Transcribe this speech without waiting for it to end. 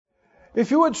If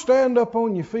you would stand up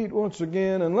on your feet once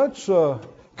again, and let's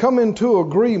come into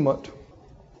agreement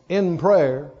in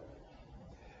prayer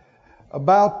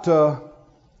about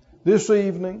this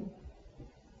evening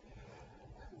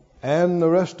and the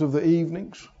rest of the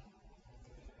evenings.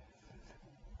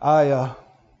 I'm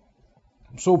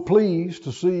so pleased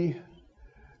to see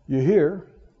you here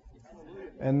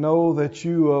and know that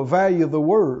you value the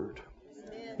Word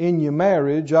in your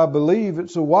marriage. I believe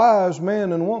it's a wise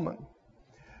man and woman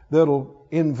that'll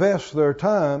invest their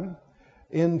time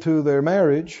into their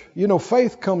marriage. You know,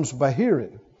 faith comes by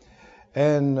hearing.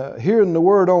 And hearing the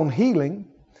word on healing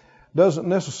doesn't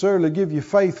necessarily give you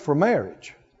faith for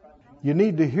marriage. You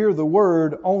need to hear the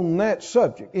word on that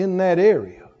subject, in that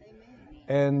area.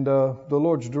 And the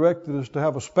Lord's directed us to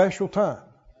have a special time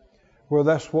where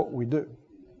that's what we do.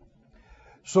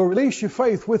 So release your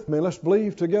faith with me. Let's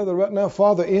believe together right now.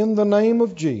 Father, in the name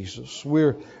of Jesus,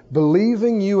 we're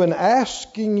believing you and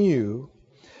asking you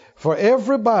for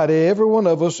everybody, every one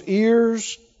of us,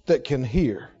 ears that can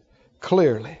hear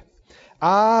clearly,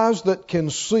 eyes that can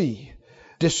see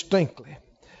distinctly,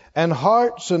 and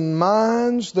hearts and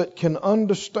minds that can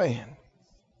understand.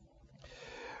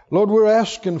 Lord, we're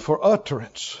asking for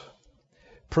utterance,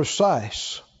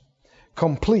 precise,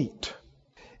 complete,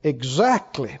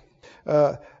 exactly.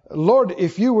 Lord,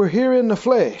 if you were here in the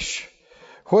flesh,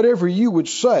 whatever you would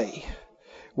say,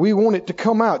 we want it to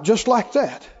come out just like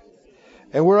that.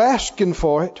 And we're asking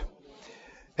for it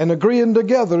and agreeing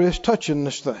together is touching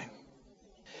this thing.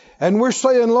 And we're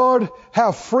saying, Lord,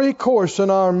 have free course in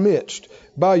our midst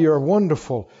by your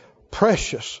wonderful,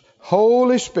 precious,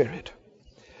 Holy Spirit.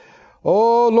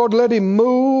 Oh, Lord, let him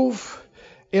move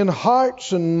in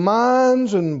hearts and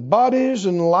minds and bodies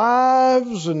and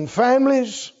lives and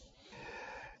families.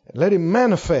 Let him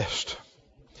manifest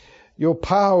your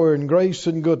power and grace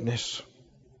and goodness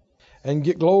and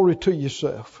get glory to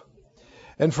yourself.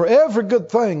 And for every good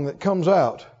thing that comes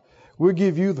out, we'll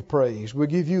give you the praise. We'll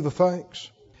give you the thanks.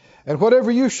 And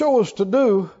whatever you show us to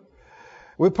do,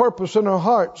 we purpose in our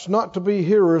hearts not to be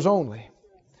hearers only,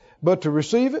 but to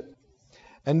receive it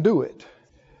and do it.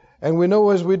 And we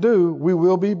know as we do, we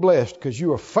will be blessed because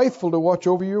you are faithful to watch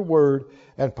over your word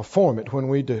and perform it when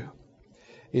we do.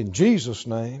 In Jesus'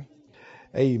 name,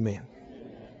 amen.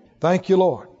 Thank you,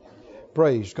 Lord.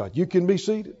 Praise God. You can be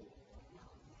seated.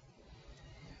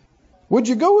 Would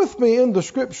you go with me in the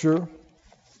scripture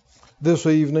this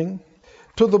evening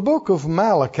to the book of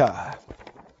Malachi,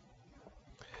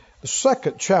 the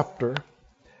second chapter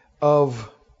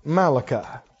of Malachi.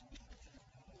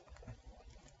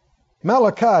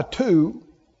 Malachi 2,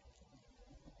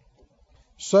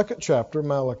 second chapter,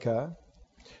 Malachi.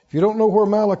 If you don't know where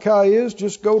Malachi is,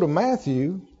 just go to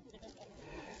Matthew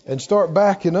and start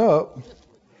backing up. It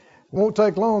won't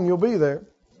take long, you'll be there.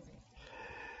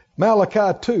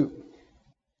 Malachi 2.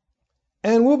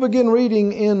 And we'll begin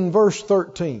reading in verse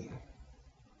 13.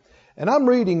 And I'm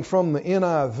reading from the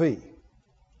NIV.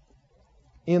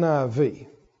 NIV.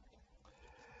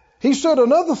 He said,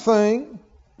 another thing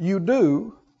you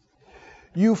do,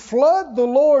 you flood the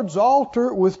Lord's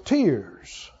altar with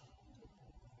tears.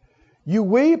 You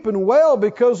weep and wail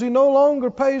because he no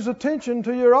longer pays attention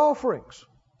to your offerings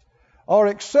or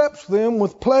accepts them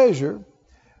with pleasure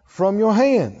from your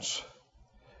hands.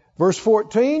 Verse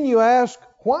 14, you ask,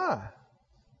 why?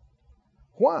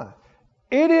 Why?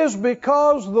 It is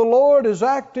because the Lord is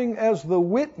acting as the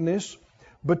witness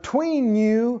between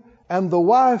you and the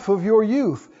wife of your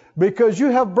youth, because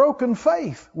you have broken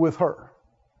faith with her.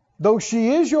 Though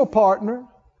she is your partner,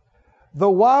 the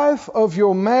wife of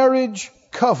your marriage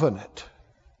covenant.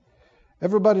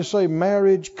 Everybody say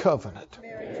marriage covenant.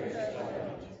 Marriage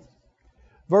covenant.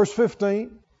 Verse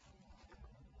 15.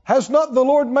 Has not the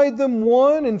Lord made them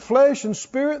one in flesh and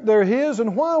spirit? They're his.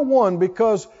 And why one?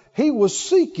 Because he was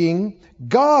seeking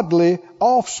godly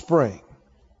offspring.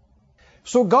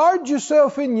 So guard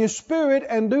yourself in your spirit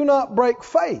and do not break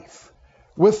faith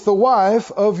with the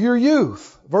wife of your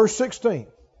youth. Verse 16.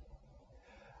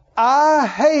 I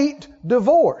hate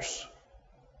divorce,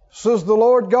 says the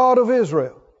Lord God of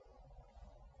Israel.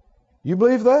 You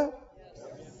believe that?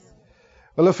 Yes.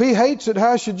 Well, if he hates it,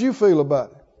 how should you feel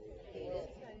about it?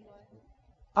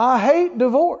 I hate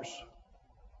divorce,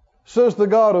 says the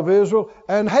God of Israel,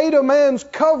 and hate a man's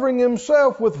covering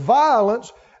himself with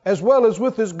violence as well as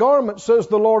with his garment, says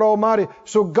the Lord Almighty.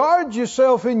 So guard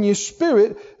yourself in your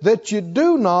spirit that you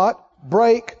do not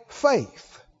break faith.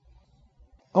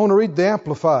 I want to read the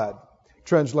Amplified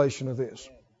translation of this.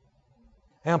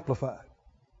 Amplified.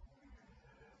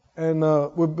 And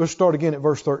we'll start again at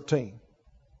verse 13.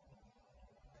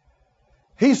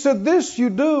 He said, this you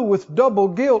do with double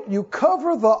guilt. You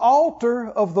cover the altar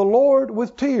of the Lord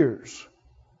with tears,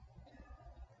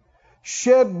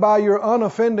 shed by your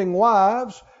unoffending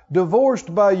wives,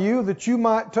 divorced by you that you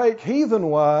might take heathen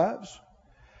wives,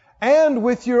 and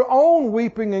with your own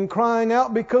weeping and crying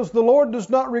out, because the Lord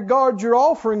does not regard your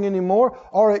offering anymore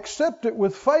or accept it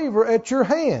with favor at your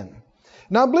hand.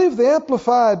 Now, I believe the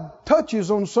Amplified touches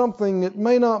on something that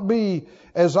may not be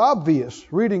as obvious,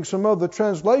 reading some other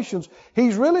translations.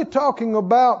 He's really talking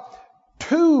about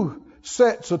two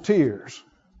sets of tears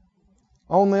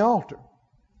on the altar.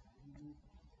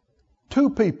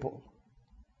 Two people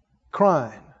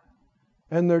crying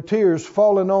and their tears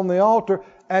falling on the altar,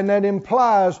 and that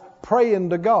implies praying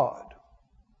to God.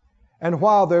 And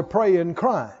while they're praying,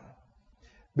 crying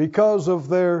because of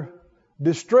their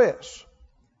distress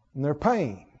and their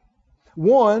pain.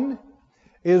 One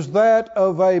is that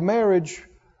of a marriage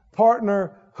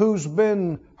partner who's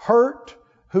been hurt,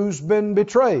 who's been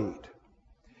betrayed.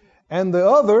 And the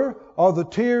other are the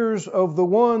tears of the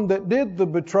one that did the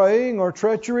betraying or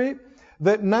treachery,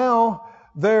 that now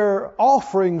their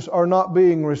offerings are not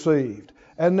being received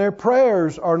and their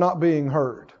prayers are not being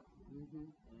heard.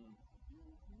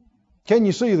 Can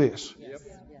you see this? Yep.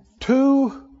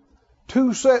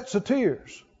 Two sets of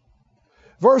tears.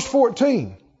 Verse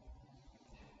 14.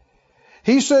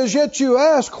 He says, yet you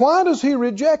ask, why does he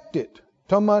reject it?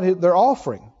 Talking about their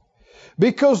offering.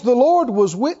 Because the Lord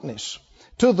was witness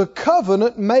to the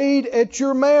covenant made at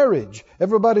your marriage.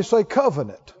 Everybody say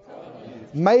covenant.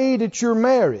 Made at your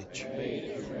marriage.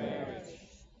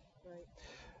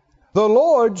 The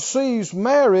Lord sees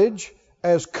marriage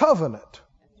as covenant.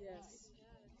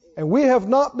 And we have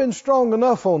not been strong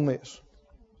enough on this.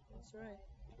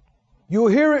 You'll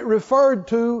hear it referred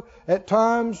to at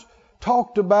times,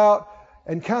 talked about,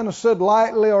 and kind of said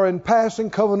lightly or in passing,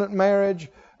 covenant marriage,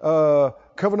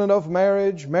 covenant of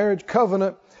marriage, marriage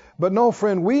covenant. But no,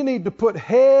 friend, we need to put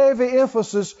heavy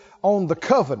emphasis on the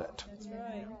covenant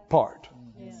part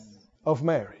of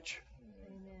marriage.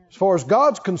 As far as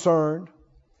God's concerned,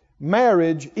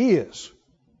 marriage is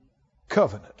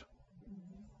covenant.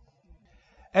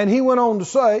 And he went on to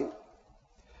say,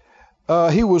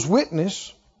 he was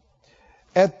witness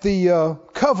at the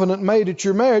covenant made at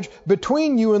your marriage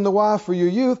between you and the wife of your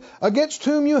youth, against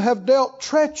whom you have dealt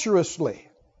treacherously,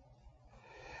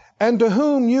 and to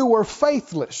whom you were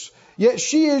faithless. Yet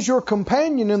she is your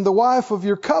companion in the wife of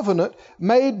your covenant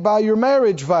made by your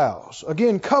marriage vows.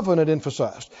 Again, covenant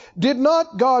emphasized. Did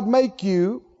not God make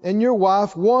you and your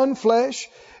wife one flesh?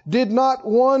 Did not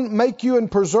one make you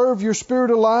and preserve your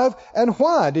spirit alive? And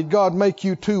why did God make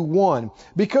you two one?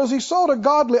 Because he sought a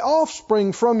godly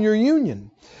offspring from your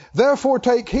union. Therefore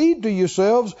take heed to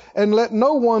yourselves, and let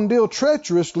no one deal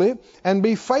treacherously, and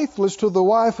be faithless to the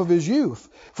wife of his youth.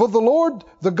 For the Lord,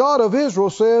 the God of Israel,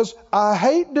 says, I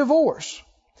hate divorce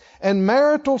and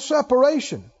marital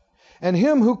separation, and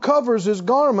him who covers his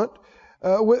garment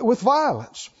with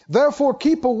violence. Therefore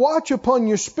keep a watch upon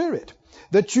your spirit,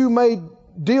 that you may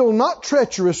deal not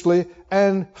treacherously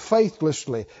and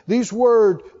faithlessly. These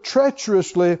words,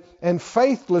 treacherously and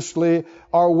faithlessly,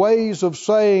 are ways of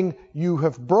saying you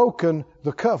have broken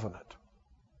the covenant.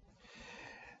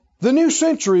 The New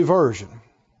Century Version.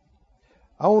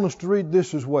 I want us to read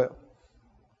this as well.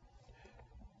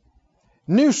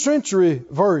 New Century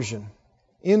Version,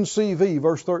 NCV,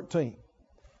 verse 13.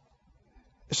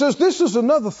 It says, this is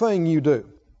another thing you do.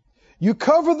 You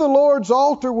cover the Lord's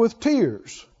altar with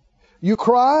tears. You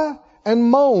cry and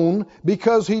moan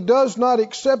because he does not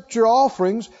accept your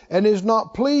offerings and is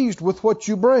not pleased with what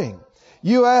you bring.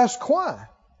 You ask why.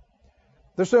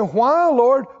 They're saying, why,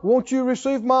 Lord, won't you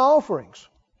receive my offerings?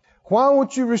 Why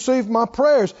won't you receive my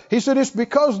prayers? He said, it's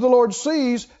because the Lord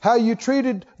sees how you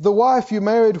treated the wife you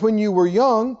married when you were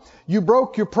young. You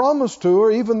broke your promise to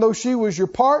her, even though she was your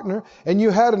partner, and you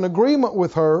had an agreement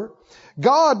with her.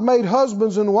 God made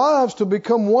husbands and wives to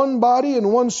become one body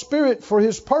and one spirit for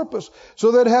his purpose,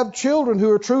 so they'd have children who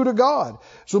are true to God.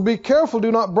 So be careful,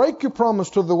 do not break your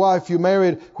promise to the wife you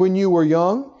married when you were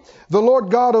young. The Lord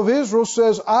God of Israel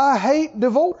says, I hate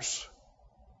divorce.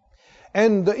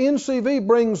 And the NCV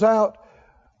brings out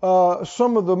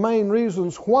some of the main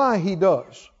reasons why he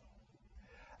does.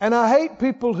 And I hate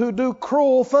people who do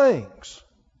cruel things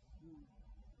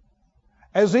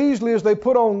as easily as they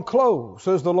put on clothes,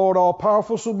 says the Lord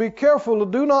All-Powerful. So be careful,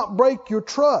 do not break your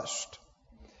trust.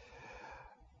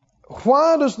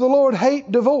 Why does the Lord hate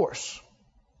divorce?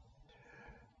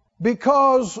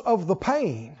 Because of the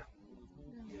pain,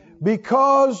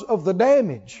 because of the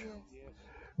damage,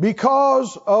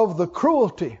 because of the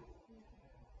cruelty.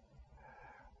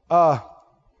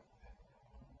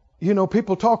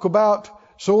 People talk about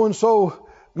so-and-so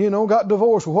got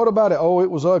divorced. Well, what about it? Oh, it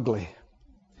was ugly.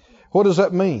 What does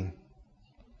that mean?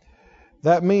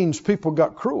 That means people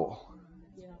got cruel.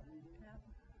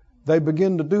 They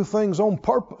begin to do things on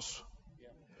purpose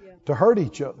to hurt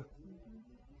each other,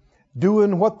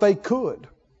 doing what they could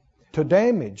to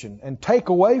damage and take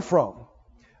away from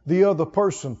the other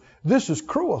person. This is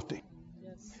cruelty.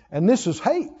 And this is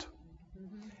hate.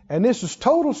 And this is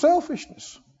total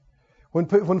selfishness.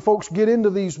 When folks get into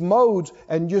these modes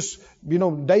and just,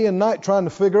 day and night trying to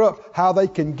figure out how they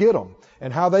can get them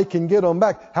and how they can get them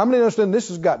back. How many understand this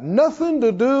has got nothing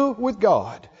to do with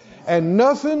God and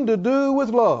nothing to do with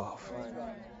love?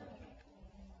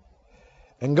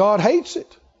 And God hates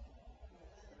it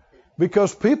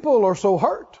because people are so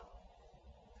hurt.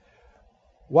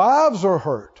 Wives are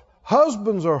hurt.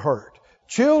 Husbands are hurt.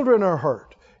 Children are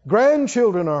hurt.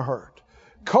 Grandchildren are hurt.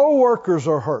 Co-workers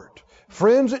are hurt.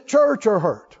 Friends at church are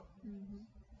hurt.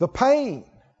 The pain.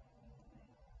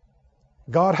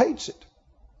 God hates it.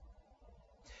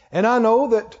 And I know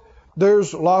that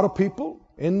there's a lot of people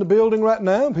in the building right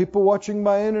now, people watching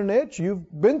by internet,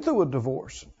 you've been through a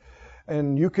divorce.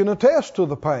 And you can attest to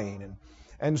the pain.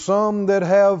 And some that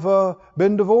have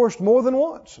been divorced more than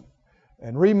once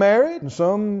and remarried, and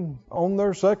some on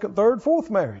their second, third, fourth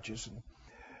marriages.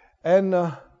 And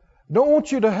don't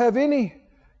want you to have any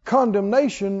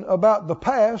condemnation about the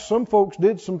past. Some folks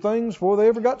did some things before they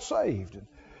ever got saved.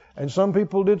 And some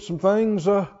people did some things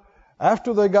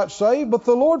after they got saved, but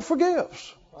the Lord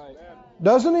forgives.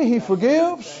 Doesn't He? He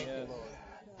forgives.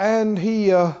 And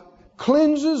He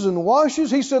cleanses and washes.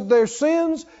 He said their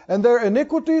sins and their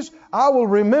iniquities I will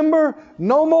remember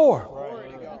no more.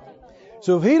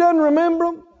 So if He doesn't remember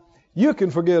them, you can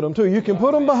forget them too. You can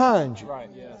put them behind you.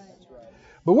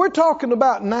 But we're talking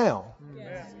about now.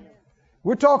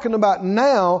 We're talking about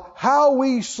now, how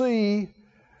we see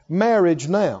marriage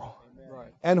now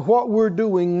and what we're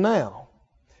doing now.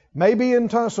 Maybe in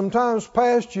some times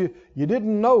past you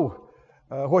didn't know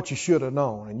what you should have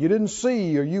known, and you didn't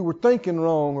see, or you were thinking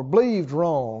wrong or believed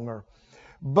wrong,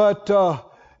 but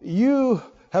you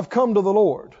have come to the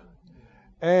Lord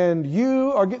and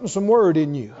you are getting some word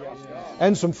in you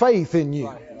and some faith in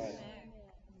you.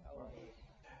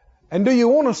 And do you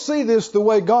want to see this the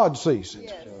way God sees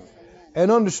it? And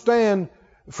understand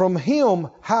from Him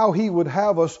how He would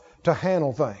have us to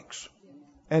handle things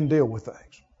and deal with things.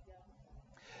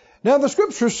 Now the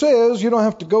Scripture says, you don't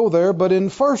have to go there, but in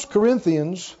 1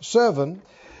 Corinthians 7,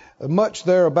 much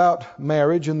there about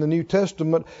marriage in the New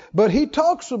Testament, but he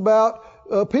talks about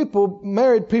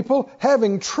married people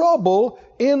having trouble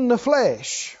in the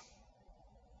flesh.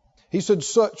 He said,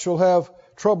 such shall have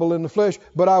trouble in the flesh,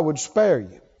 but I would spare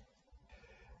you.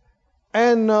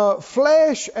 And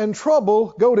flesh and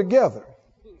trouble go together.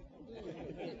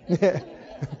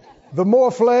 The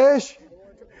more flesh,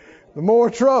 the more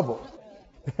trouble.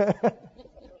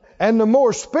 And the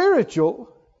more spiritual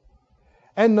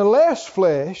and the less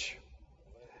flesh,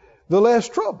 the less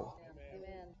trouble.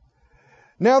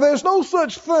 Now there's no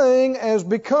such thing as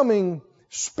becoming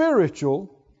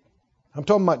spiritual. I'm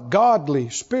talking about godly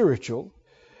spiritual.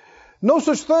 No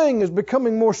such thing as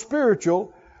becoming more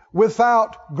spiritual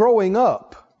without growing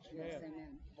up.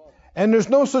 And there's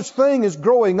no such thing as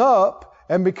growing up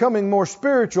and becoming more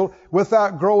spiritual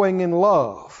without growing in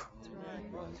love.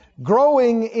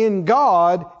 Growing in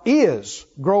God is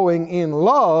growing in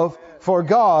love, for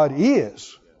God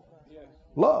is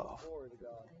love.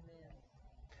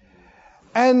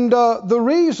 And the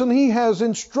reason He has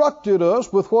instructed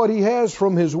us with what He has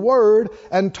from His Word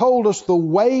and told us the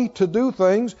way to do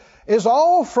things is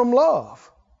all from love.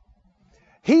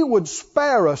 He would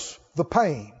spare us the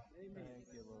pain.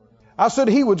 I said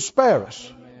He would spare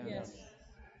us.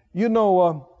 You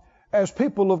know, as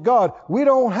people of God, we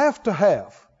don't have to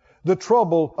have the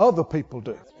trouble other people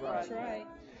do. That's right.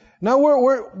 Now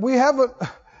we haven't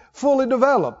fully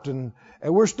developed and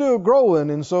we're still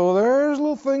growing, and so there's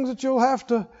little things that you'll have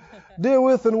to deal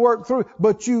with and work through.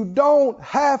 But you don't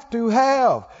have to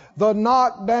have the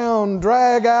knockdown,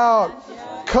 drag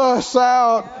out, cuss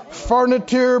out,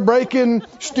 furniture breaking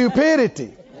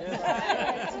stupidity.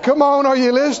 Come on, are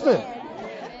you listening?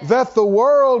 That the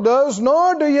world does,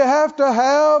 nor do you have to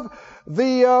have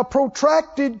the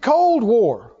protracted Cold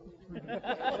War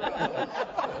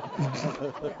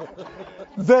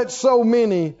that so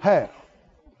many have.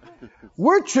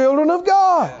 We're children of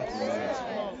God.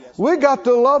 We got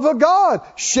the love of God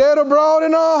shed abroad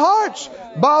in our hearts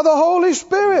by the Holy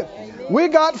Spirit. We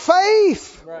got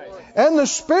faith and the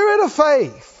spirit of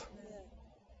faith.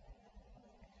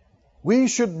 We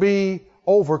should be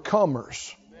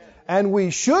overcomers. And we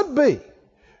should be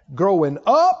growing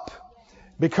up,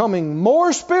 becoming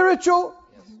more spiritual,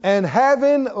 and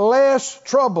having less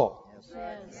trouble.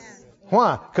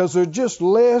 Why? Because there's just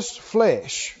less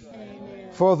flesh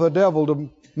for the devil to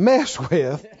mess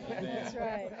with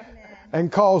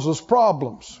and cause us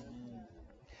problems.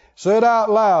 Say it out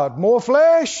loud. More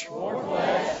flesh,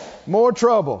 more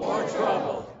trouble.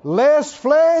 Less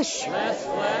flesh,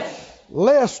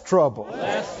 less trouble.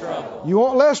 You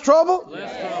want less trouble?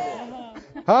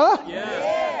 Huh?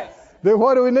 Yes. Then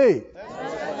what do we need?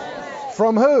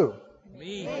 From who?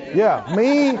 Me. Yeah,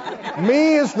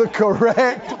 me is the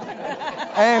correct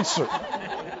answer.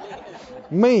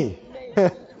 Me.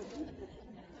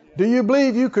 Do you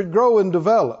believe you could grow and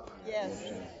develop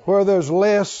where there's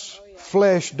less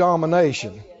flesh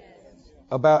domination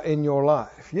about in your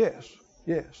life? Yes.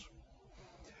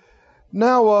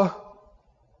 Now,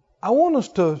 I want us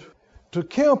to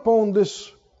camp on this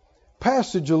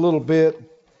passage a little bit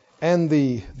and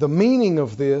the meaning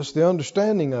of this, the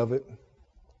understanding of it.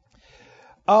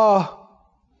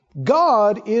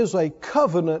 God is a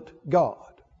covenant God.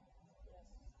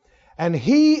 And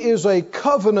He is a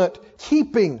covenant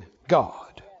keeping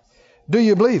God. Do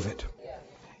you believe it?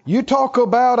 You talk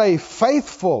about a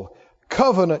faithful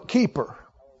covenant keeper.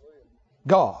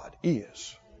 God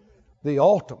is the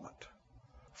ultimate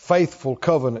faithful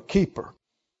covenant keeper.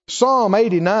 Psalm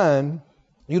 89,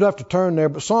 you'd have to turn there,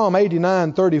 but Psalm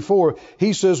 89:34,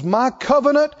 he says, "My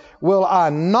covenant will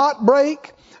I not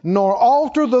break, nor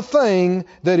alter the thing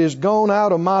that is gone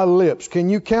out of my lips." Can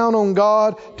you count on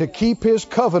God to keep His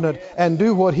covenant and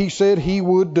do what He said He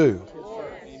would do?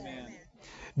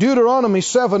 Deuteronomy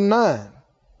 7:9.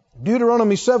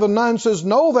 Deuteronomy 7:9 says,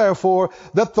 "Know therefore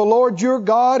that the Lord your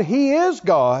God, He is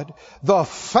God, the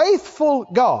faithful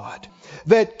God,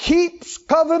 that keeps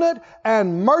covenant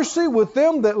and mercy with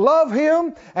them that love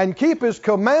Him and keep His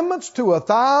commandments to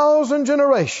 1,000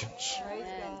 generations."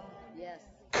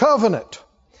 Covenant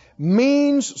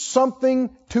means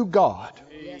something to God.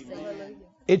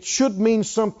 It should mean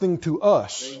something to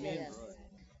us.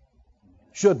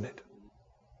 Shouldn't it?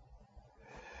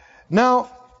 Now,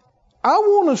 I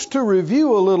want us to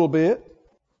review a little bit.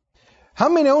 How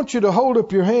many, I want you to hold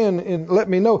up your hand and let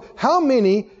me know, how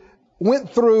many went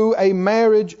through a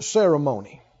marriage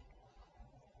ceremony?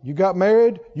 You got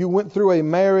married, you went through a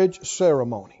marriage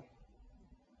ceremony.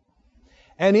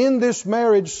 And in this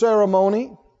marriage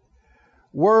ceremony,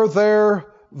 were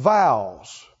there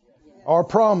vows or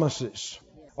promises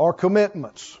or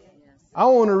commitments? I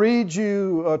want to read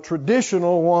you a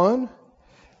traditional one,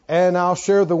 and I'll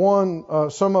share the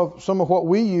one, some of what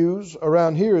we use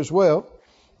around here as well.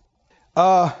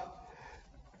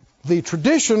 The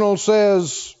traditional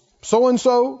says,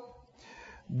 "So-and-so,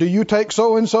 do you take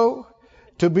so-and-so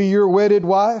to be your wedded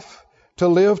wife, to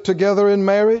live together in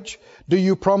marriage? Do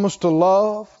you promise to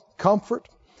love, comfort,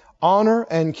 honor,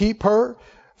 and keep her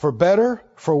for better,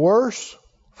 for worse,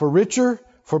 for richer,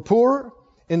 for poorer,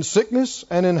 in sickness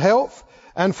and in health,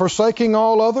 and forsaking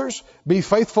all others, be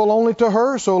faithful only to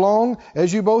her so long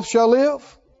as you both shall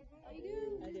live?"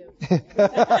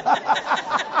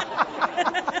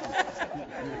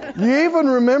 You even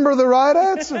remember the right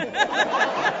answer.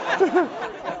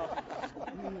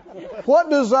 What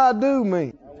does "I do"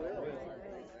 mean?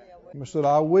 I said,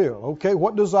 "I will." Okay,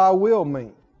 what does "I will"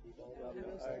 mean?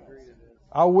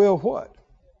 I will what?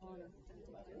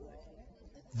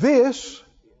 This,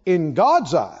 in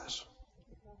God's eyes,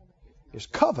 is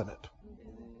covenant.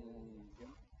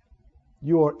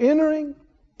 You are entering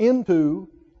into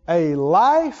a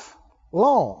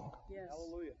lifelong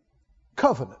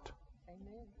covenant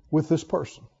with this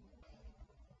person.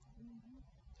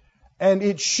 And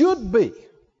it should be.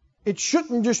 It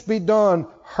shouldn't just be done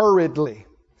hurriedly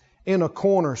in a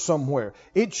corner somewhere.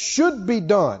 It should be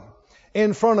done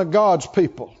in front of God's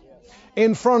people,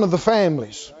 in front of the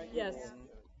families. Yes.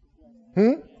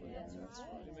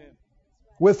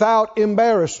 Without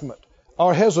embarrassment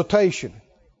or hesitation.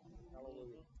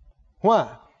 Why?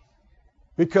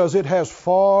 Because it has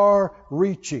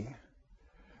far-reaching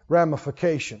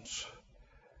ramifications.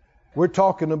 We're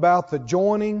talking about the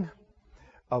joining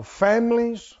of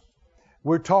families.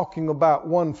 We're talking about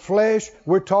one flesh.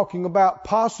 We're talking about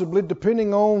possibly,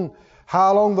 depending on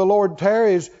how long the Lord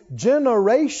tarries,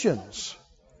 generations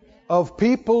of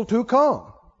people to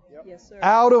come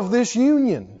out of this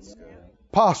union.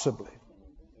 Possibly.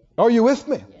 Are you with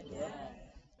me?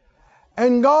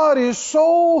 And God is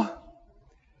so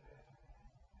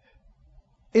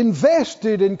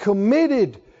invested and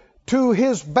committed to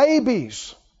His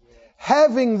babies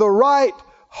having the right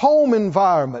home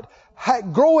environment,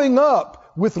 growing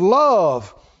up with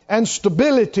love and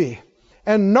stability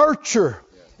and nurture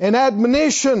and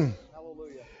admonition,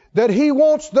 that He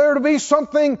wants there to be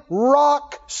something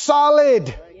rock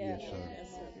solid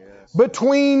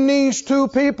Between these two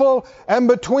people and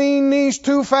between these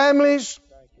two families.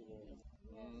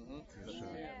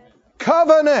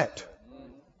 Covenant.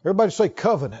 Everybody say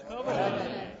covenant.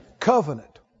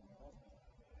 Covenant.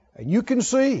 And you can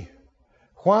see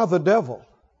why the devil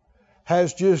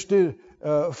has just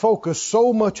focused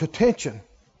so much attention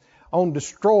on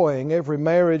destroying every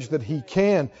marriage that he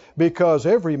can, because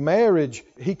every marriage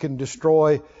he can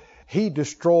destroy, he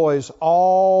destroys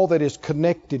all that is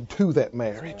connected to that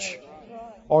marriage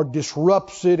or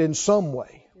disrupts it in some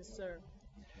way.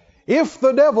 If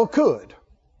the devil could,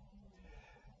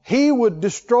 he would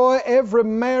destroy every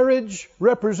marriage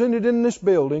represented in this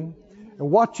building and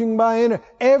watching by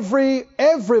every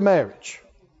marriage.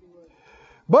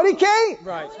 But he can't.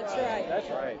 Right. That's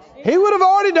right. He would have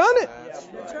already done it.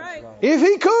 That's right. If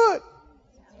he could.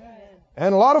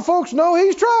 And a lot of folks know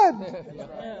he's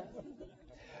tried.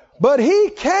 But he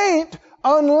can't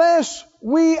unless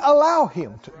we allow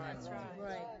him to.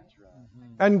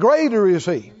 And greater is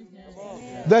he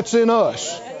that's in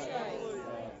us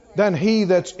than he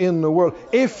that's in the world.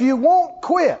 If you won't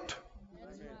quit,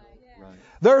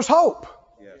 there's hope.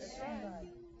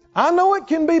 I know it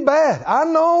can be bad. I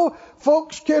know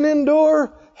folks can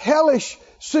endure hellish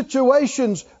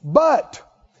situations, but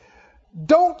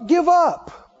don't give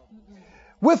up.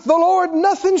 With the Lord,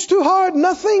 nothing's too hard.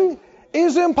 Nothing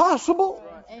is impossible.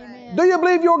 Amen. Do you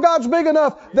believe your God's big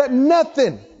enough that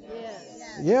nothing?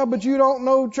 Yes. Yeah, but you don't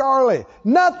know Charlie.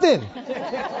 Nothing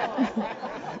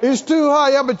is too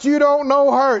hard. Yeah, but you don't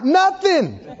know her.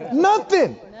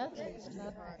 Nothing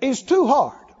is too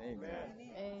hard.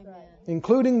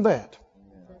 Including that.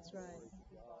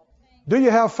 Do you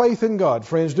have faith in God,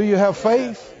 friends? Do you have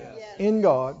faith in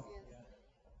God?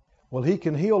 Well, He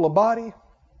can heal a body.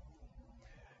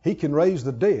 He can raise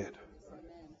the dead.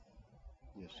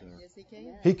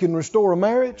 He can restore a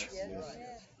marriage.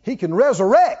 He can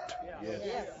resurrect.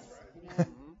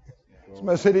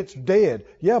 Somebody said it's dead.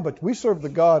 Yeah, but we serve the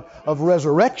God of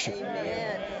resurrection.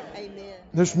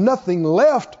 There's nothing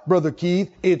left, Brother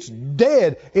Keith. It's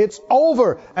dead. It's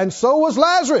over. And so was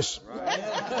Lazarus.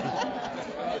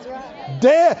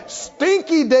 Dead.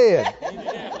 Stinky dead.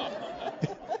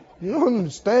 You don't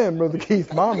understand, Brother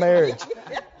Keith. My marriage,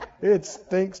 it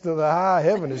stinks to the high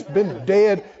heaven. It's been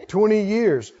dead 20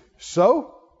 years.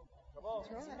 So?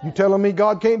 You telling me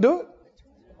God can't do it?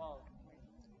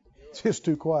 It's just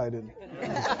too quiet, isn't it?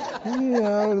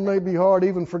 Yeah, it may be hard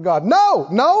even for God.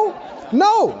 No.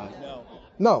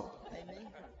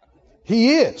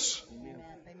 He is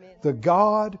the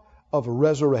God of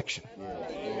resurrection.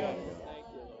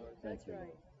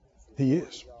 He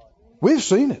is. We've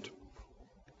seen it.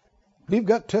 We've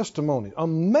got testimonies,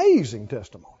 amazing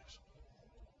testimonies.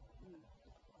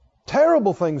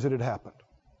 Terrible things that had happened.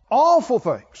 Awful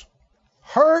things.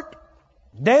 Hurt,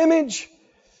 damage.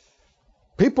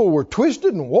 People were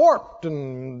twisted and warped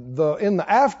in the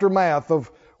aftermath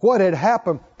of what had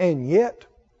happened. And yet,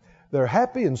 they're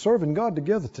happy and serving God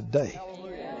together today.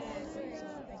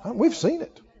 We've seen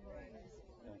it.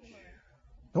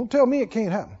 Don't tell me it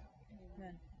can't happen.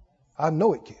 I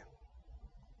know it can.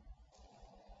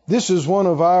 This is one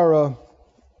of our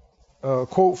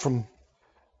quote from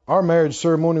our marriage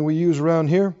ceremony we use around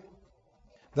here.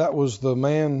 That was the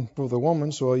man for the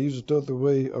woman, so I use it the other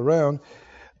way around.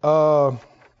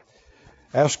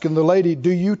 Asking the lady,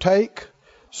 do you take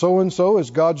so-and-so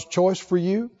as God's choice for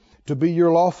you to be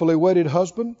your lawfully wedded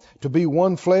husband, to be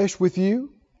one flesh with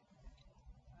you?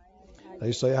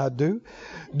 They say, I do.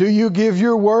 Do you give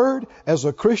your word as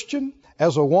a Christian,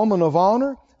 as a woman of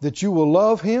honor, that you will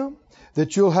love him,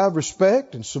 that you'll have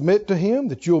respect and submit to him,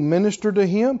 that you'll minister to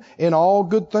him in all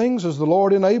good things as the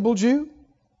Lord enabled you?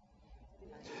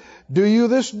 Do you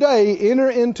this day enter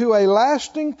into a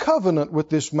lasting covenant with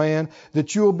this man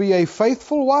that you will be a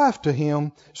faithful wife to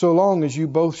him so long as you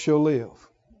both shall live?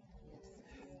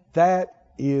 That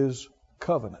is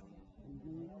covenant.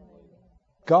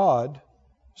 God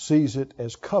sees it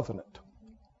as covenant.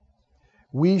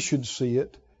 We should see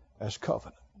it as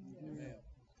covenant.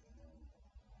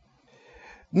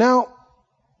 Now,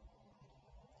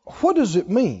 what does it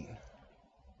mean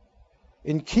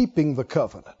in keeping the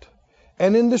covenant?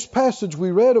 And in this passage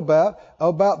we read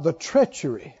about the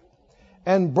treachery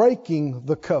and breaking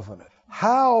the covenant.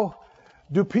 How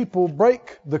do people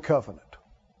break the covenant?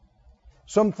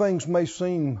 Some things may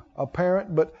seem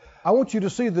apparent, but I want you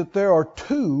to see that there are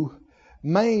two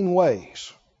main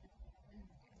ways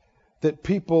that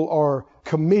people are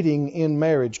committing in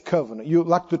marriage covenant.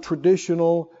 Like the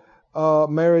traditional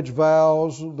marriage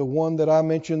vows, the one that I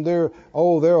mentioned there.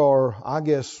 There are, I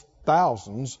guess,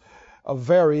 thousands of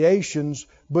variations,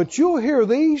 But you'll hear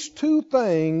these two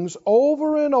things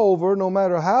over and over, no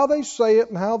matter how they say it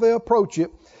and how they approach it.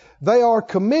 They are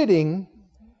committing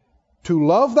to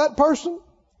love that person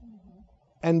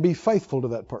and be faithful to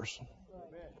that person.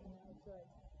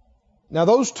 Now,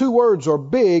 those two words are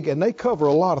big and they cover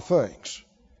a lot of things.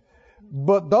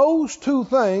 But those two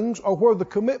things are where the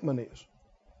commitment is.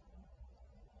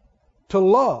 To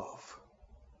love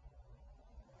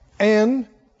and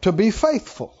to be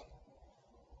faithful.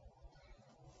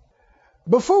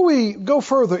 Before we go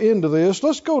further into this,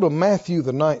 let's go to Matthew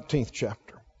the 19th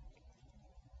chapter.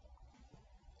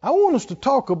 I want us to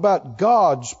talk about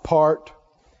God's part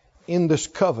in this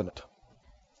covenant.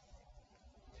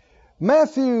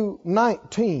 Matthew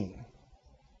 19,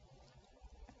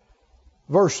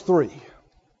 verse 3.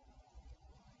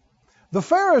 The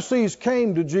Pharisees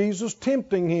came to Jesus,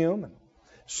 tempting him, and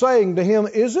saying to him,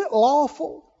 "Is it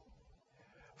lawful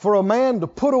for a man to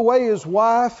put away his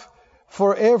wife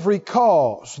for every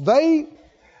cause?" They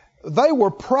were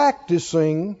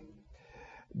practicing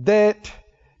that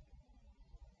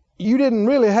you didn't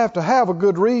really have to have a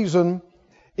good reason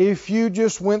if you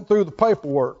just went through the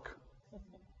paperwork,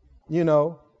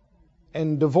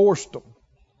 and divorced them.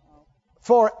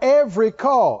 For every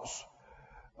cause.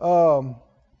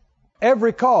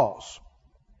 Every cause.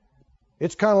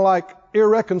 It's kind of like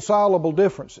irreconcilable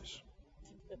differences.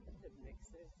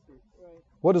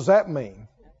 What does that mean?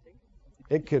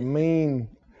 It could mean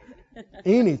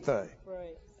anything.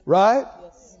 Right?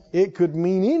 It could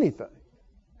mean anything.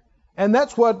 And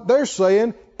that's what they're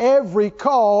saying. Every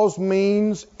cause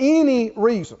means any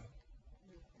reason.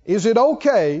 Is it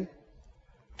okay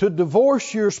to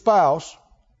divorce your spouse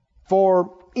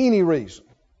for any reason?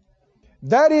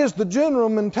 That is the general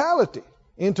mentality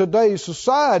in today's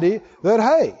society that,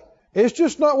 hey, it's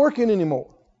just not working anymore.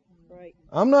 Right.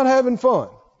 I'm not having fun.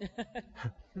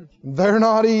 They're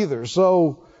not either.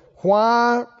 So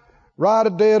why ride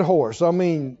a dead horse? I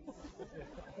mean,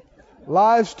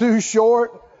 life's too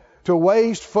short to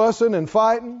waste fussing and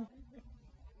fighting.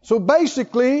 So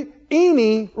basically,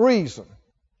 any reason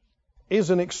is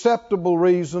an acceptable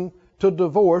reason to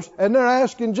divorce. And they're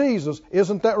asking Jesus,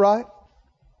 isn't that right?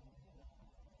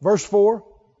 Verse 4.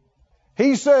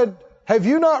 He said, "Have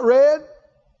you not read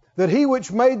that he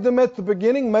which made them at the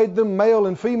beginning made them male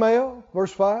and female?"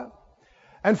 Verse 5.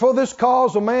 "And for this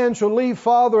cause a man shall leave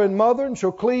father and mother and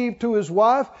shall cleave to his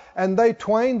wife, and they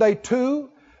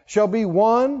two, shall be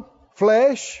one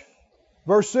flesh."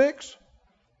 Verse 6.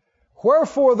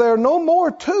 "Wherefore there are no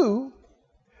more two,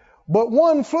 but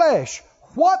one flesh.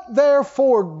 What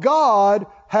therefore God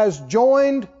has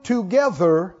joined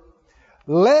together,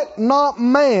 let not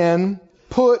man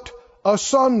put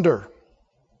asunder."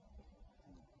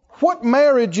 What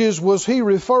marriages was he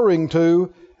referring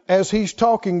to as he's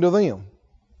talking to them?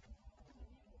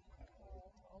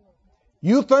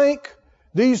 You think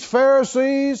these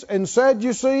Pharisees and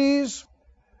Sadducees,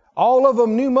 all of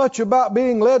them knew much about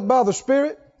being led by the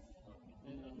Spirit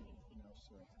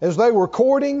as they were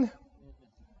courting,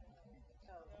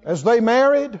 as they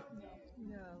married?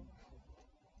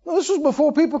 No, this is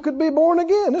before people could be born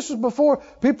again. This is before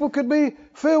people could be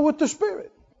filled with the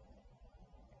Spirit.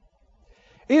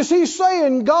 Is he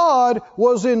saying God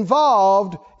was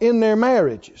involved in their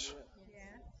marriages?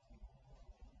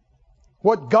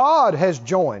 What God has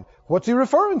joined. What's he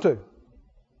referring to?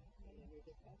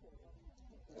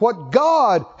 What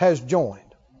God has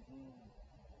joined.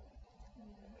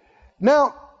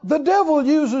 Now, the devil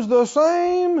uses the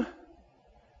same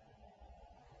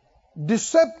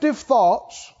deceptive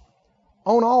thoughts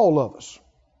on all of us.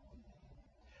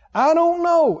 I don't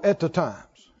know at the times.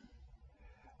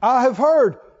 I have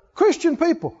heard Christian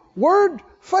people, word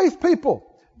faith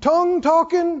people, tongue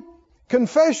talking,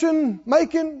 confession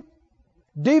making,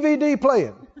 DVD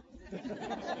playing,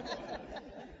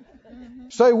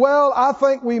 say, "Well, I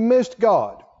think we missed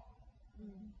God.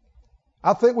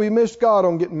 I think we missed God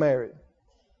on getting married."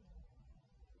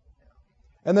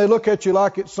 And they look at you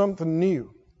like it's something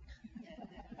new.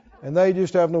 And they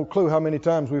just have no clue how many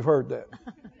times we've heard that.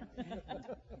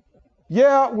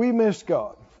 Yeah, we missed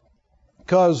God.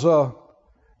 Because,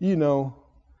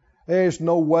 there's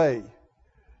no way,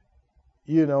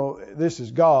 this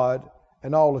is God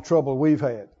and all the trouble we've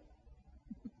had.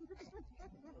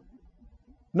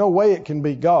 No way it can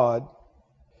be God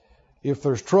if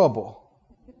there's trouble.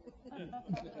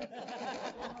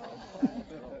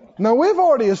 Now, we've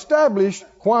already established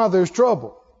why there's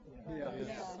trouble.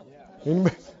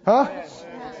 Huh?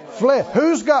 Flesh.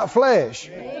 Who's got flesh?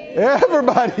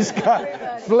 Everybody's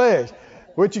got flesh.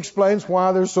 Which explains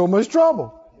why there's so much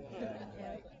trouble.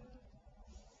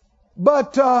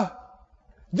 But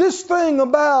this thing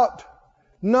about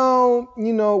No,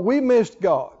 we missed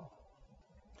God.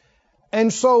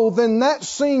 And so then that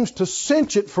seems to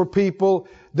cinch it for people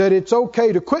that it's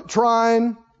okay to quit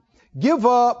trying, give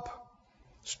up,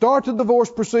 start the divorce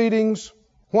proceedings.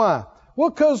 Why? Well,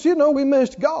 because, we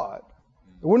missed God.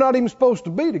 We're not even supposed to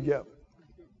be together.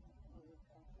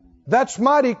 That's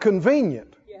mighty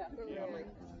convenient.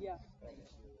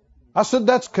 I said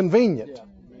that's convenient.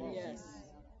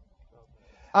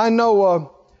 I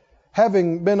know,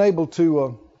 having been able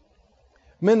to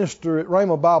minister at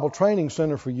Rhema Bible Training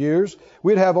Center for years,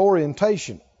 we'd have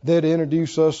orientation. They'd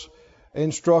introduce us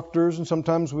instructors, and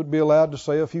sometimes we'd be allowed to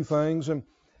say a few things. And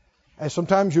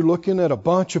sometimes you're looking at a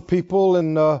bunch of people,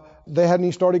 and they hadn't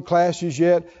even started classes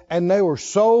yet, and they were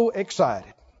so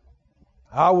excited.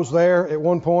 I was there at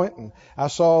one point, and I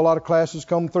saw a lot of classes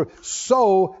come through.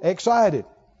 So excited.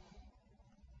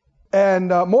 And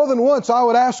more than once I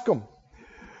would ask them,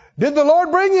 did the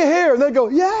Lord bring you here? And they'd go,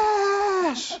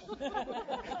 yes.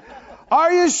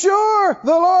 Are you sure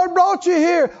the Lord brought you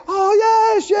here?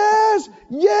 Oh,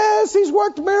 yes. He's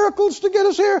worked miracles to get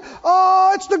us here.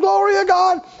 Oh, it's the glory of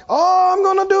God. Oh, I'm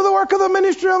going to do the work of the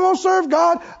ministry. I'm going to serve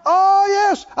God. Oh,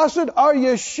 yes. I said, are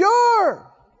you sure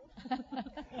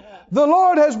the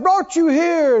Lord has brought you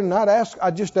here? And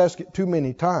I'd just ask it too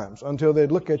many times until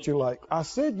they'd look at you like, I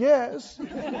said yes.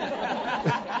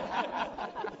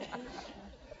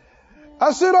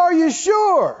 I said, are you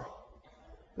sure?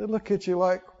 They'd look at you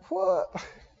like, what?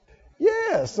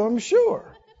 Yes, I'm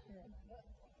sure.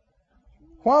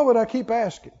 Why would I keep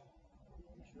asking?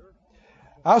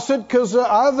 I said, because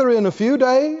either in a few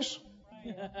days,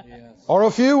 or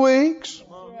a few weeks,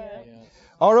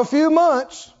 or a few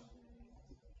months,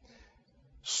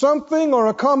 something or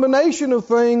a combination of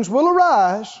things will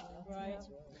arise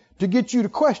to get you to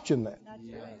question that.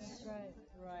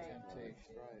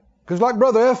 Because like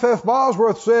Brother F.F.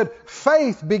 Bosworth said,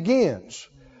 faith begins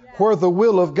where the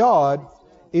will of God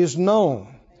is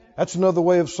known. That's another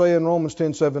way of saying Romans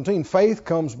 10:17. Faith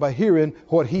comes by hearing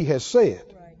what He has said.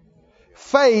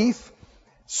 Faith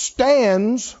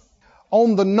stands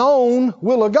on the known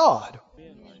will of God.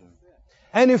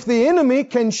 And if the enemy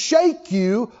can shake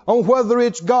you on whether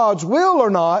it's God's will or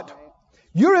not,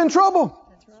 you're in trouble.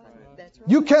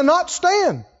 You cannot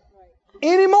stand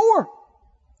anymore.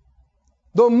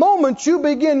 The moment you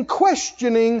begin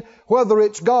questioning whether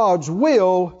it's God's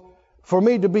will for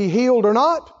me to be healed or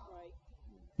not,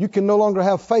 you can no longer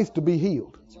have faith to be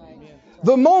healed.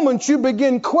 The moment you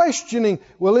begin questioning,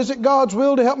 well, is it God's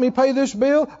will to help me pay this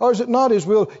bill or is it not His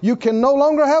will? You can no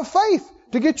longer have faith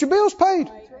to get your bills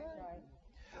paid.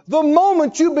 The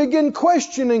moment you begin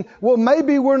questioning, well,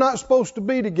 maybe we're not supposed to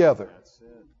be together,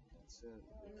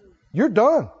 you're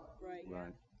done.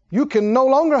 You can no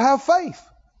longer have faith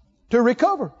to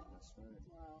recover.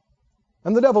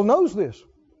 And the devil knows this,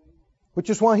 which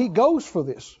is why he goes for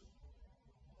this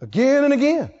again and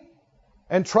again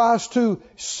and tries to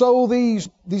sow these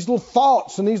little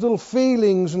thoughts and these little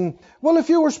feelings. And, well, if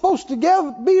you were supposed to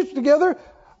be together,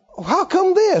 how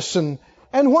come this? And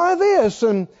why this?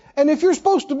 And if you're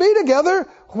supposed to be together,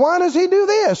 why does he do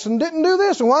this and didn't do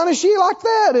this? And why does she like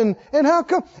that? And how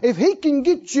come? If he can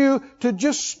get you to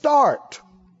just start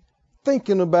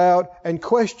thinking about and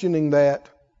questioning that,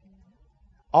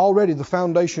 already the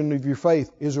foundation of your faith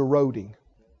is eroding.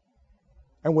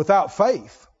 And without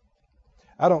faith,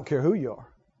 I don't care who you are,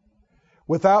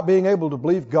 without being able to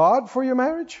believe God for your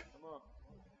marriage,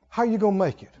 how are you going to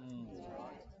make it?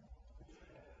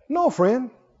 No,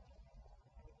 friend.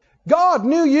 God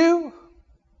knew you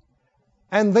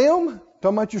and them,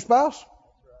 talking about your spouse,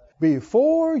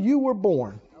 before you were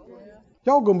born.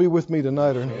 Y'all going to be with me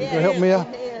tonight or help me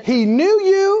out? He knew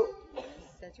you.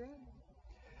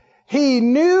 He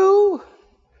knew.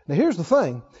 Now here's the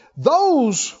thing.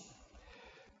 Those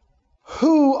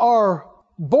who are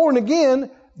born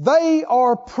again, they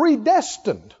are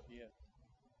predestined.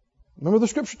 Remember the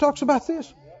scripture talks about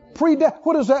this?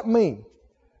 What does that mean?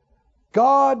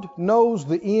 God knows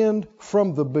the end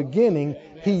from the beginning.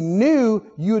 He knew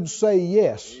you'd say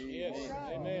yes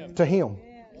to Him.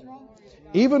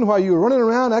 Even while you were running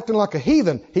around acting like a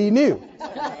heathen, He knew.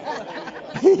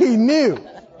 He knew.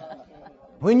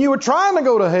 When you were trying to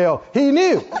go to hell, He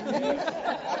knew.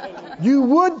 You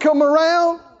would come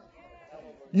around.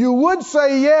 You would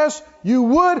say yes. You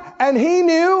would. And He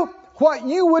knew what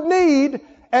you would need.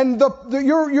 And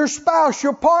your spouse,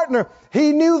 your partner,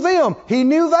 He knew them. He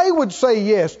knew they would say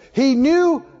yes. He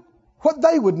knew what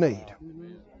they would need.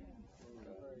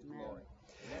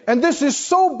 And this is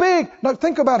so big. Now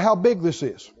think about how big this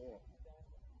is.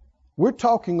 We're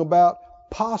talking about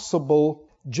possible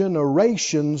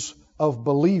generations of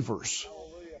believers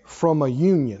from a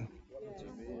union.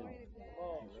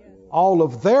 all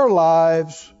of their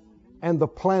lives and the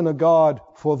plan of God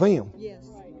for them. Yes.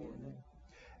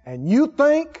 And you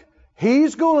think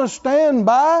He's going to stand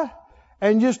by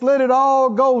and just let it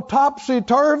all go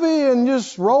topsy-turvy and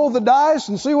just roll the dice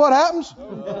and see what happens? No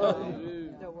way.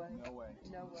 No way.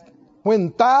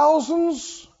 When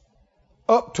thousands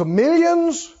up to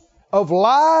millions of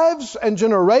lives and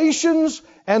generations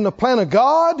and the plan of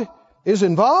God is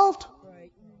involved?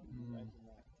 Right.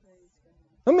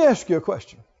 Let me ask you a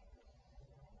question.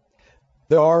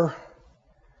 There are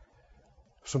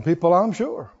some people, I'm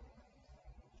sure,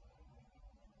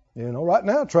 right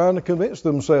now trying to convince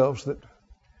themselves that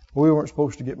we weren't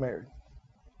supposed to get married.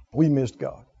 We missed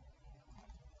God.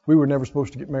 We were never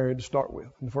supposed to get married to start with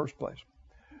in the first place.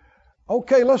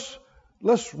 Okay, let's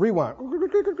rewind.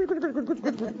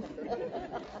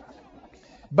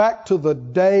 Back to the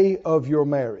day of your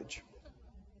marriage.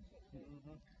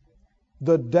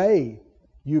 The day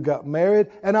you got married.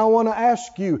 And I want to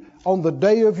ask you, on the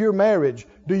day of your marriage,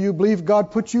 do you believe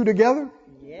God put you together?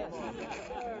 Yes.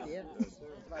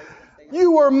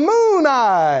 You were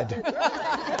moon-eyed.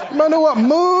 You know what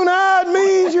moon-eyed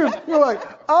means? You're like,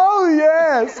 oh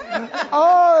yes.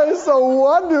 Oh, it's so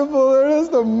wonderful.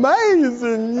 It's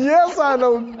amazing. Yes, I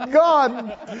know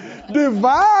God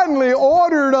divinely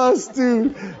ordered us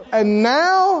to. And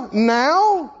now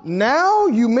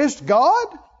you missed God?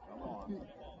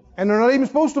 And they're not even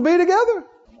supposed to be together?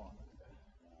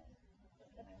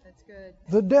 That's good.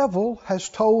 The devil has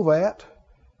told that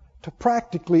to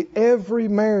practically every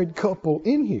married couple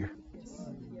in here.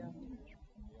 Yeah.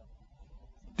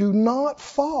 Do not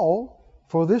fall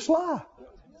for this lie.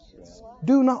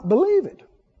 Do not believe it.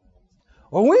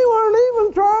 Well, we weren't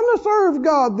even trying to serve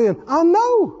God then. I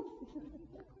know.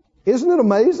 Isn't it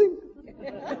amazing?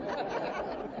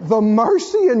 The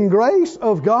mercy and grace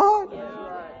of God.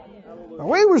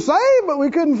 We were saved, but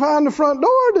we couldn't find the front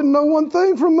door. Didn't know one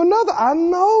thing from another. I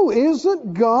know.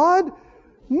 Isn't God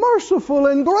merciful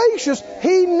and gracious?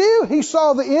 He knew. He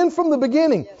saw the end from the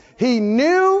beginning. He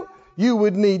knew you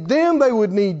would need them. They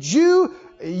would need you.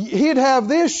 He'd have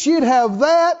this. She'd have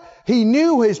that. He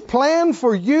knew His plan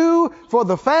for you, for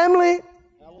the family.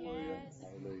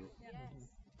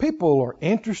 People are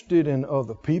interested in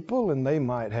other people, and they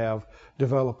might have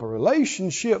developed a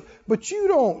relationship, but you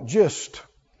don't just,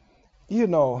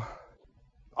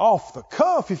 off the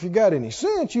cuff, if you got any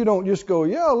sense, you don't just go,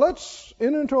 yeah, let's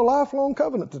enter into a lifelong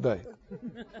covenant today.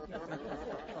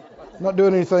 Not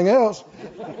doing anything else.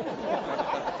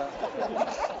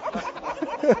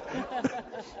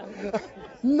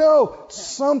 No,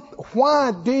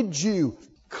 why did you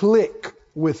click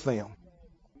with them?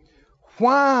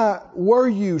 Why were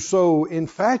you so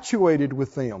infatuated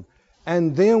with them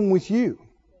and them with you?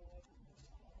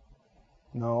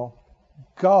 No,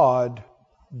 God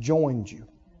joined you.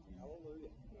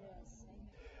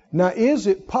 Now, is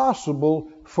it possible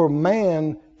for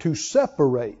man to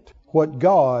separate what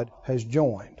God has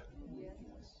joined?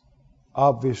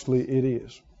 Obviously it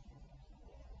is.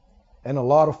 And a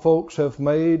lot of folks have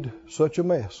made such a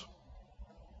mess.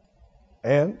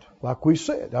 And like we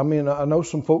said, I know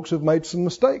some folks have made some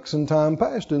mistakes in time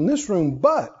past in this room,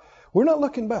 but we're not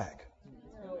looking back.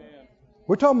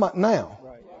 We're talking about now.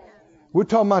 We're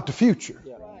talking about the future.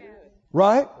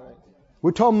 Right?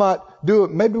 We're talking about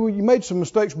maybe you made some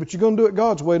mistakes, but you're going to do it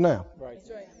God's way now.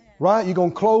 Right? You're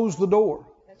going to close the door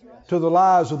to the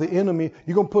lies of the enemy.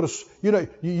 You're going to put you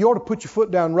ought to put your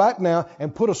foot down right now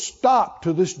and put a stop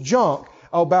to this junk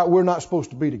about we're not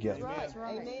supposed to be together.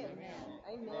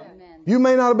 You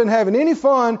may not have been having any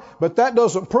fun, but that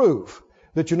doesn't prove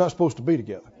that you're not supposed to be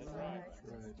together.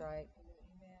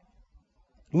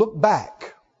 Look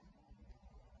back.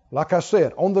 Like I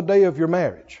said, on the day of your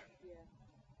marriage.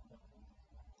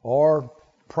 Or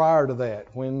prior to that,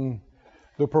 when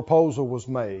the proposal was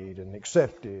made and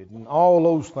accepted and all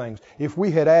those things. If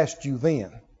we had asked you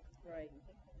then,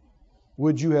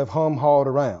 would you have hum-hawed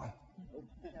around?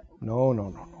 No.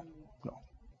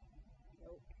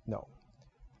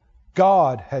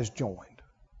 God has joined.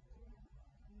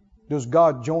 Does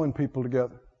God join people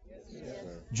together? Yes.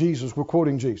 Jesus, we're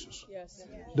quoting Jesus. Yes.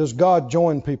 Does God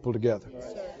join people together?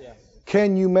 Yes.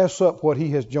 Can you mess up what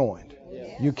He has joined?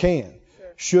 Yes. You can.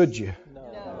 Should you?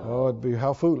 No. Oh, it'd be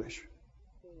how foolish.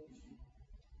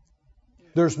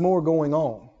 There's more going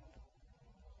on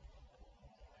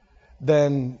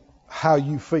than how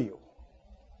you feel.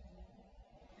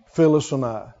 Phyllis and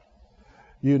I,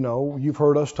 you've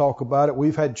heard us talk about it.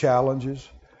 We've had challenges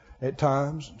at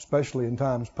times, especially in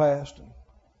times past.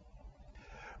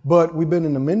 But we've been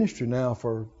in the ministry now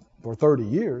for 30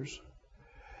 years.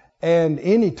 And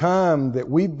any time that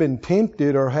we've been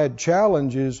tempted or had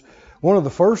challenges, one of the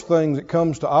first things that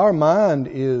comes to our mind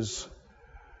is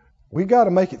we got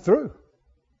to make it through.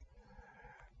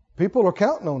 People are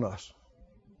counting on us.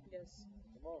 Yes.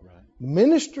 The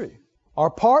ministry, our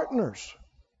partners,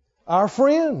 our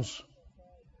friends.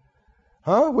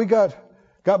 We got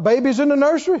babies in the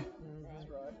nursery.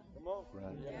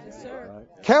 Yes, sir.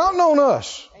 Counting on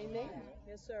us. Amen.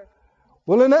 Yes, sir.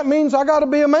 Well, then that means I got to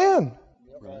be a man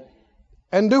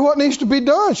and do what needs to be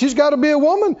done. She's got to be a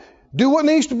woman, do what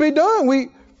needs to be done.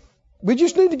 We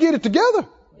just need to get it together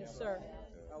Yes, sir.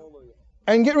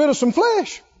 and get rid of some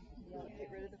flesh. Get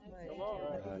rid of the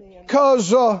flesh.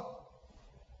 Because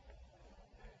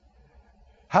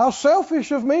how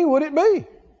selfish of me would it be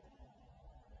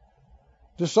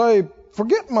to say,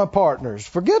 forget my partners,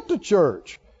 forget the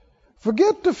church,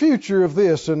 forget the future of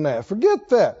this and that, forget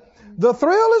that. The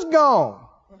thrill is gone.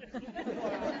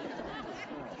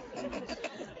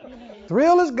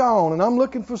 Thrill is gone, and I'm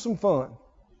looking for some fun.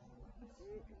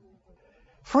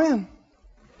 Friend,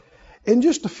 in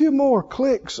just a few more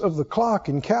clicks of the clock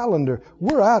and calendar,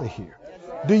 we're out of here.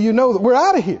 Do you know that we're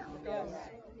out of here?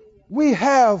 We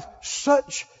have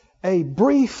such a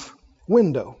brief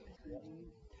window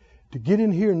to get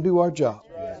in here and do our job.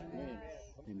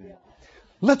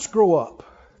 Let's grow up.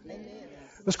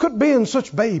 Let's quit being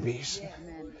such babies,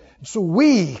 so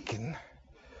weak and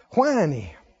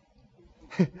whiny.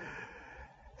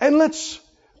 And let's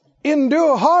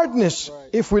endure hardness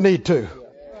if we need to.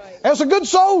 As a good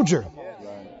soldier.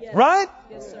 Right?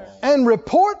 Yes, sir. And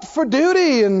report for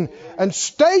duty and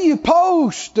stay your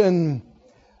post and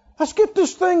let's get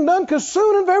this thing done, because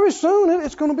soon and very soon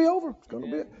it's going to be over. It's going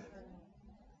to be it.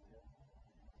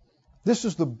 This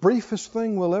is the briefest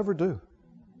thing we'll ever do.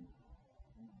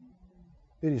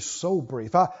 It is so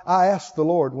brief. I asked the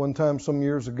Lord one time some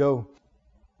years ago,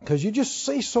 because you just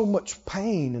see so much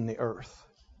pain in the earth.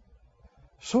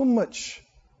 So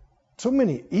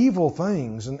many evil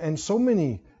things and so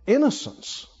many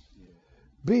innocents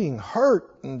being hurt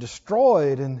and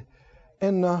destroyed.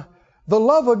 And the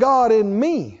love of God in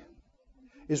me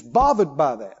is bothered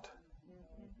by that.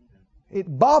 It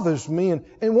bothers me.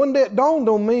 And one day it dawned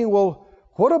on me, well,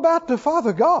 what about the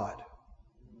Father God?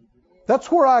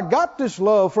 That's where I got this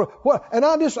love from. And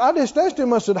I just asked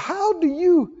him, I said, how do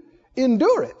you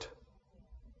endure it?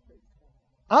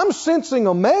 I'm sensing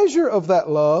a measure of that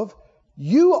love.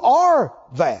 You are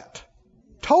that.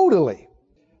 Totally.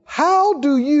 How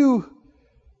do you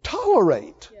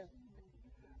tolerate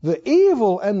the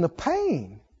evil and the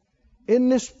pain in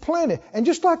this planet? And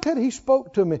just like that, he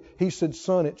spoke to me. He said,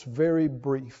 son, it's very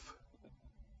brief.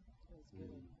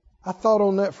 I thought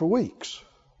on that for weeks.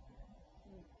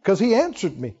 Because he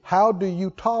answered me, how do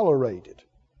you tolerate it?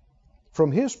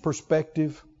 From his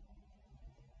perspective,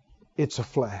 it's a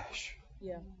flash.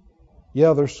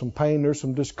 Yeah, there's some pain, there's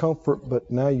some discomfort,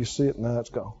 but now you see it, now it's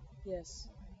gone. Yes.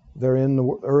 They're in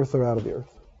the earth, they're out of the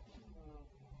earth.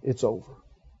 It's over.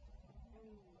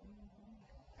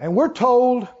 And we're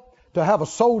told to have a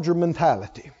soldier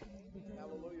mentality.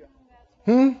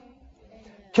 Can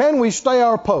we stay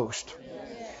our post?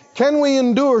 Can we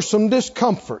endure some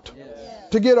discomfort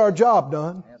to get our job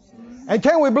done? And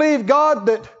can we believe God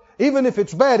that even if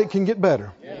it's bad, it can get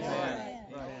better?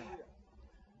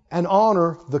 And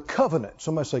honor the covenant.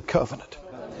 Somebody say covenant.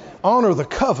 Honor the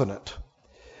covenant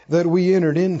that we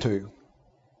entered into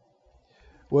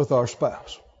with our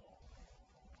spouse.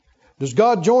 Does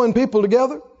God join people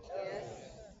together?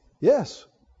 Yes.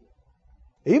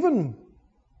 Even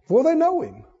before they know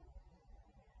Him.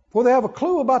 Before they have a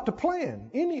clue about the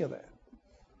plan. Any of that.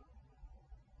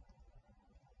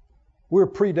 We're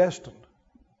predestined.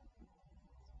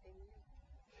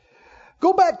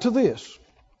 Go back to this.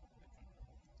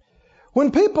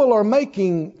 When people are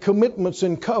making commitments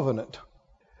in covenant,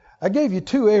 I gave you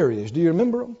two areas. Do you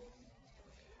remember them?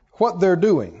 What they're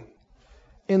doing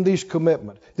in these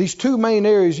commitments. These two main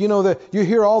areas, you know, that you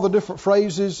hear all the different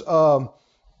phrases, to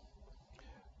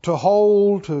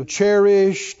hold, to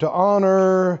cherish, to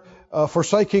honor,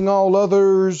 forsaking all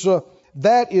others.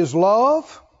 That is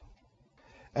love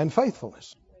and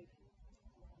faithfulness.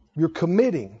 You're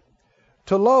committing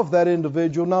to love that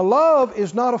individual. Now, love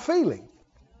is not a feeling.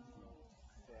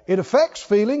 It affects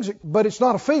feelings, but it's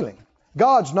not a feeling.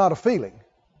 God's not a feeling.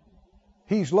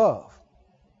 He's love.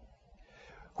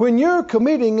 When you're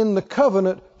committing in the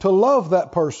covenant to love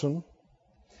that person,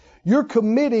 you're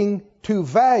committing to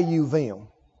value them.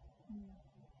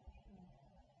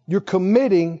 You're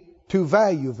committing to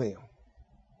value them.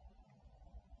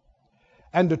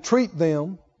 And to treat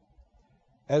them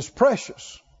as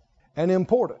precious and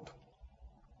important.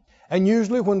 And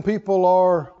usually when people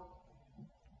are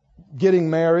getting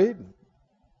married,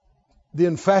 The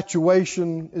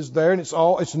infatuation is there, and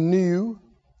it's new.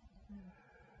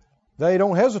 They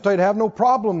don't hesitate, have no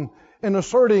problem in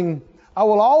asserting, I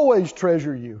will always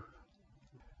treasure you.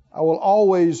 I will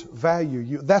always value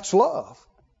you. That's love.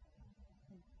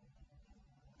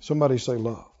 Somebody say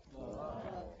love.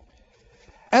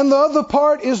 And the other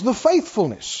part is the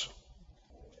faithfulness.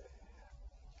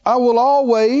 I will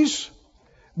always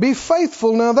be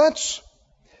faithful. Now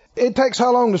it takes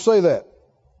how long to say that?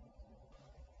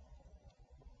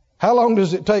 How long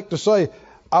does it take to say,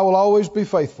 I will always be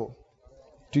faithful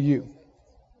to you?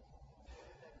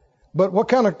 But what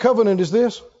kind of covenant is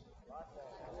this?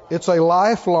 It's a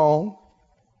lifelong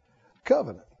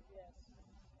covenant.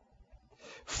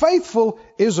 Faithful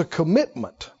is a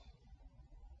commitment.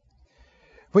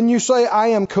 When you say, I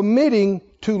am committing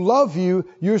to love you,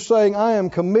 you're saying, I am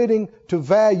committing to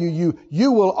value you.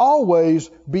 You will always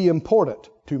be important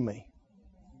to me.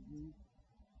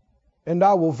 And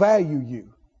I will value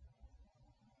you.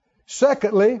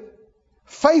 Secondly,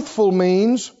 faithful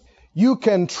means you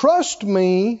can trust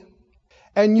me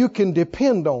and you can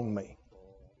depend on me.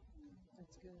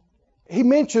 He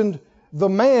mentioned the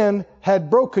man had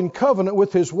broken covenant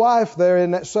with his wife there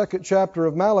in that second chapter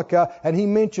of Malachi, and he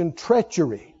mentioned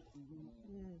treachery.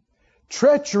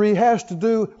 Treachery has to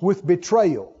do with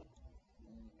betrayal.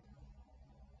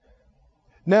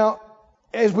 Now,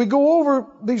 as we go over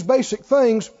these basic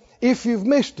things, if you've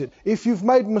missed it, if you've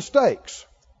made mistakes,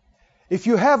 if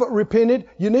you haven't repented,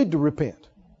 you need to repent.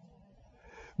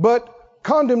 But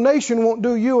condemnation won't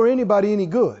do you or anybody any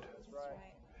good.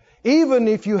 Even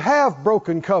if you have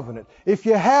broken covenant, if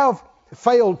you have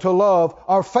failed to love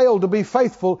or failed to be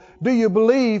faithful, do you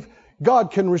believe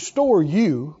God can restore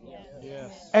you?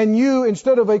 Yes. And you,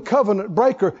 instead of a covenant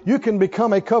breaker, you can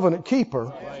become a covenant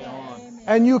keeper.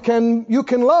 And you can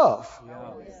love.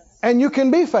 And you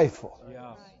can be faithful.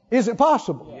 Is it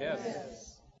possible? Yes.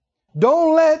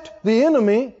 Don't let the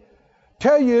enemy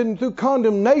tell you through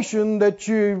condemnation that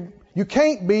you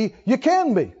can't be. You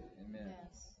can be. Amen.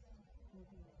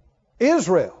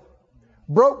 Israel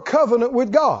broke covenant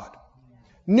with God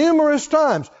numerous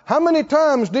times. How many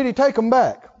times did He take them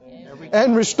back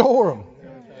and restore them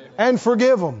and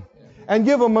forgive them and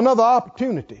give them another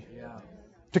opportunity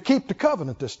to keep the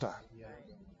covenant this time?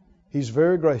 He's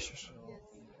very gracious,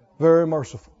 very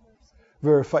merciful,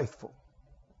 very faithful.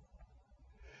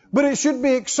 But it should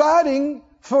be exciting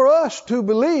for us to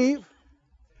believe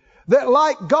that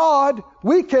like God,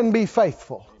 we can be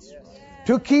faithful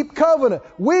to keep covenant.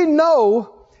 We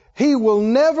know He will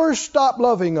never stop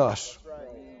loving us.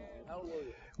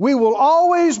 We will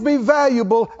always be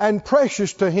valuable and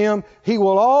precious to Him. He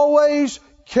will always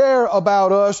care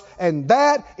about us, and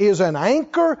that is an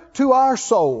anchor to our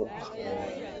soul.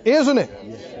 Isn't it?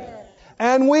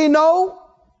 And we know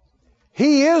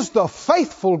He is the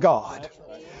faithful God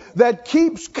that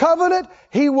keeps covenant.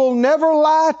 He will never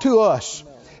lie to us.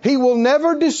 He will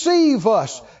never deceive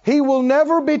us. He will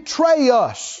never betray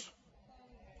us.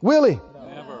 Will He?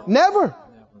 Never.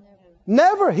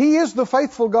 Never. He is the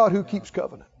faithful God who keeps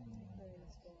covenant.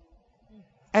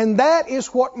 And that is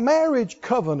what marriage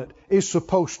covenant is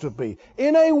supposed to be.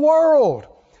 In a world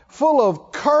full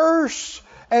of curse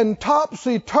and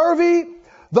topsy-turvy,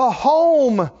 the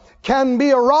home can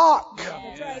be a rock.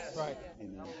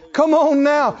 Come on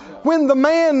now. When the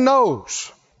man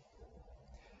knows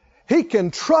he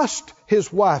can trust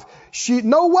his wife,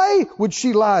 no way would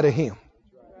she lie to him.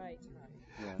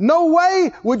 No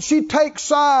way would she take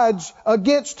sides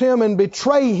against him and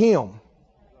betray him.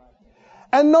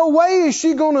 And no way is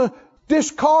she going to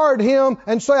discard him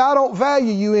and say, I don't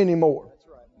value you anymore.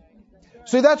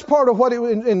 See, that's part of what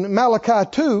in Malachi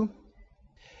 2,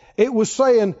 it was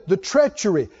saying the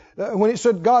treachery. When it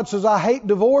said God says, I hate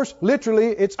divorce, literally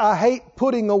it's I hate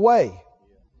putting away.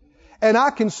 And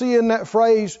I can see in that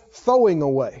phrase, throwing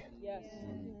away. Yes.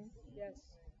 Yes.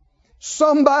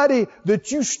 Somebody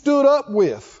that you stood up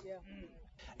with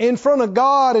in front of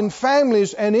God and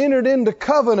families and entered into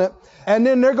covenant, and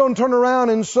then they're going to turn around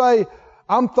and say,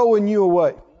 I'm throwing you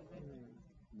away.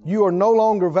 You are no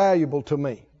longer valuable to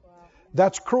me.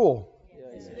 That's cruel.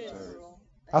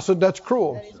 I said, that's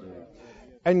cruel.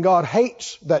 And God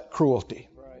hates that cruelty.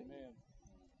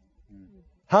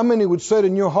 How many would say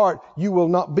in your heart, you will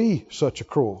not be such a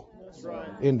cruel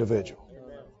individual?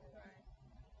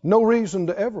 No reason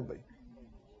to ever be.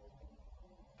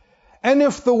 And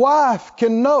if the wife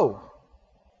can know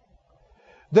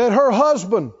that her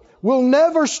husband will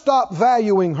never stop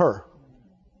valuing her,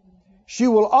 she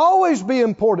will always be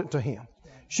important to him.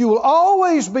 She will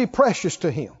always be precious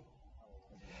to him.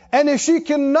 And if she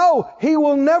can know he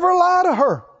will never lie to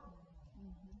her,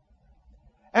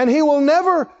 and he will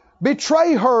never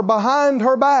betray her behind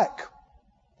her back.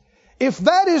 If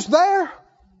that is there,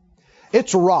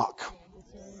 it's a rock.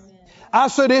 I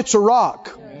said it's a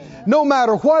rock. No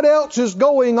matter what else is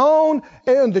going on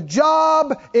in the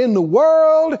job, in the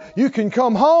world, you can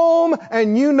come home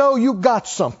and you know you got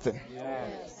something.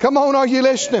 Come on, are you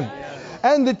listening?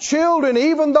 And the children,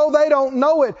 even though they don't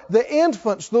know it, the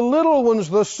infants, the little ones,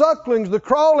 the sucklings, the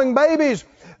crawling babies,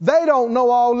 they don't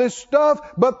know all this stuff,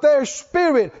 but their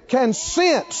spirit can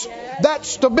sense that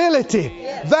stability,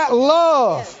 that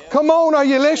love. Come on, are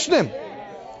you listening?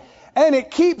 And it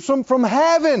keeps them from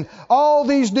having all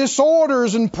these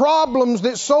disorders and problems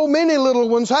that so many little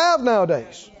ones have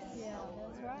nowadays.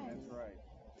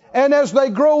 And as they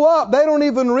grow up, they don't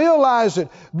even realize it.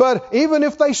 But even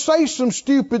if they say some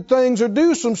stupid things or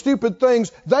do some stupid things,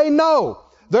 they know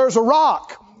there's a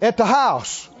rock at the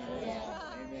house.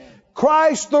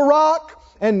 Christ the rock,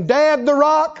 and Dad the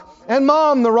rock, and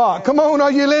Mom the rock. Come on,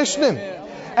 are you listening?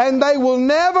 And they will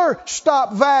never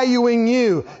stop valuing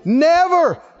you.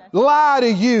 Never lie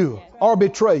to you or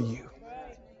betray you.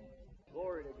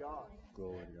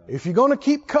 If you're going to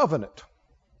keep covenant,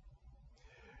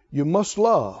 you must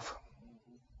love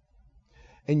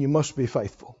and you must be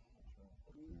faithful.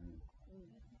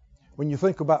 When you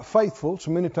think about faithful,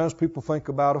 so many times people think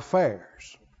about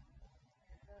affairs.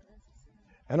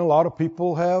 And a lot of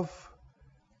people have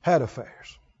had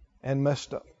affairs and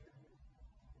messed up.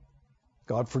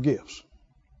 God forgives.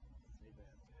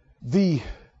 The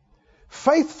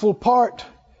faithful part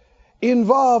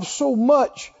involves so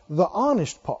much the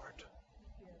honest part.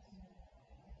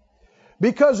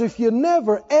 Because if you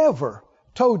never ever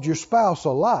told your spouse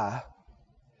a lie,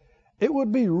 it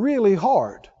would be really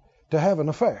hard to have an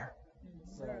affair.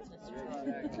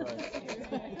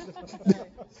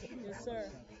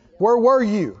 Where were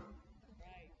you?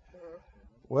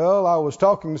 Well, I was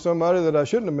talking to somebody that I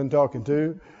shouldn't have been talking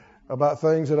to about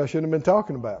things that I shouldn't have been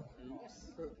talking about.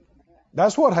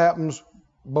 That's what happens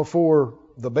before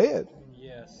the bed.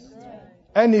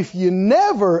 And if you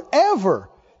never, ever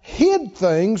hid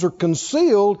things or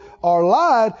concealed or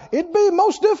lied, it'd be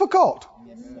most difficult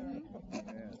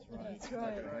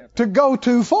to go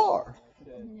too far.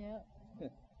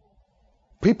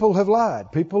 People have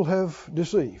lied. People have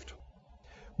deceived.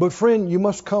 But friend, you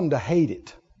must come to hate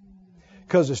it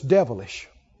because it's devilish.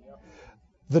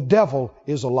 The devil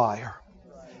is a liar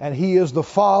and he is the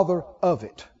father of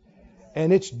it.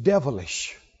 And it's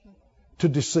devilish to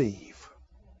deceive,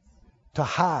 to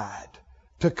hide,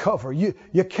 to cover. You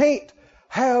can't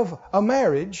have a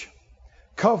marriage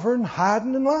covering,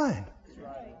 hiding, and lying.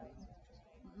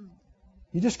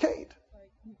 You just can't.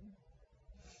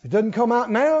 It doesn't come out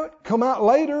now, it come out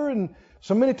later, and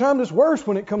so many times it's worse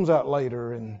when it comes out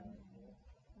later. And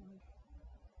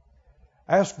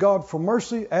ask God for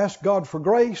mercy, ask God for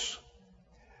grace,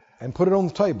 and put it on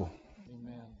the table.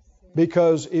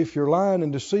 Because if you're lying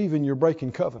and deceiving, you're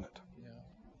breaking covenant.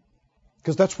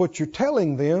 Because that's what you're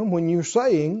telling them when you're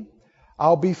saying,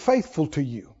 I'll be faithful to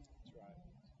you.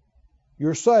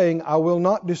 You're saying, I will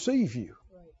not deceive you.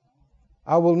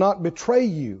 I will not betray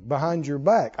you behind your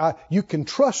back. You can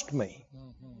trust me.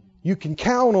 You can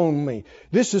count on me.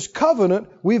 This is covenant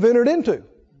we've entered into.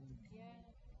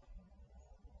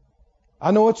 I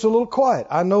know it's a little quiet.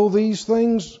 I know these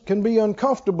things can be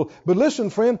uncomfortable. But listen,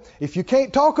 friend, if you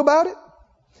can't talk about it,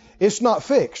 it's not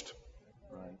fixed.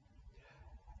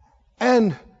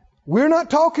 And we're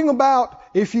not talking about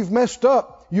if you've messed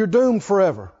up, you're doomed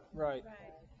forever. Right.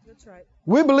 That's right.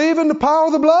 We believe in the power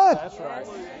of the blood. That's right.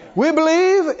 We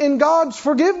believe in God's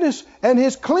forgiveness and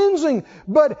His cleansing.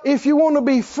 But if you want to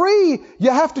be free, you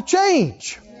have to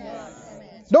change.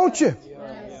 Yes. Don't you?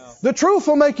 Yes. The truth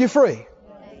will make you free.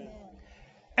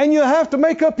 And you have to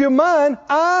make up your mind,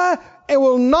 I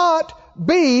will not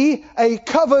be a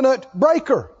covenant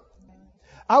breaker.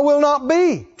 I will not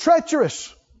be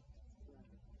treacherous.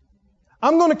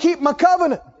 I'm going to keep my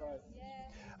covenant.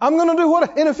 I'm going to do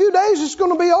what, in a few days it's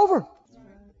going to be over.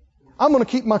 I'm going to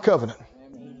keep my covenant.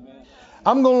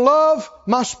 I'm going to love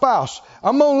my spouse.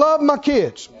 I'm going to love my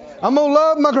kids. I'm going to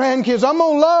love my grandkids. I'm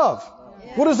going to love.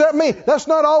 What does that mean? That's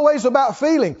not always about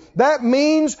feeling. That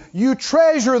means you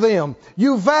treasure them.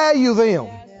 You value them.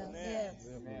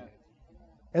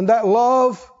 And that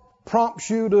love prompts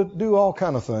you to do all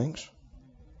kind of things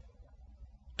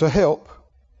to help.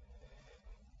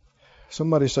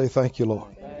 Somebody say, thank you,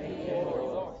 Lord.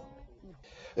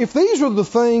 If these are the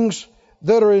things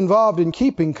that are involved in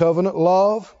keeping covenant,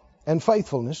 love and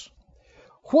faithfulness,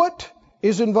 what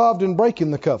is involved in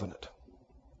breaking the covenant?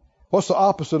 What's the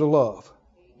opposite of love?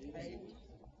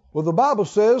 Well, the Bible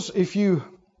says if you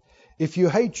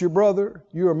hate your brother,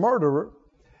 you're a murderer.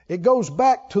 It goes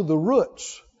back to the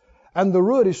roots And the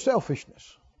root is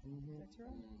selfishness.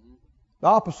 The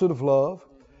opposite of love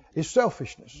is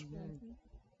selfishness.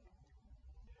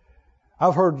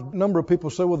 I've heard a number of people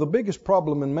say, well, the biggest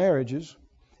problem in marriages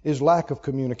is lack of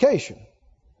communication.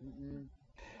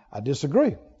 I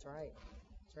disagree. That's right.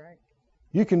 That's right.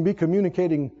 You can be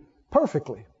communicating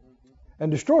perfectly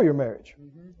and destroy your marriage.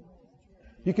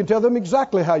 You can tell them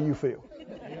exactly how you feel.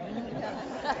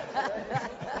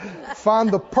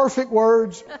 Find the perfect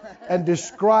words and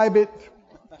describe it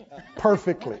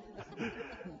perfectly.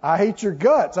 I hate your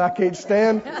guts. I can't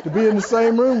stand to be in the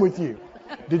same room with you.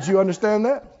 Did you understand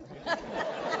that?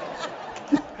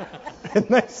 And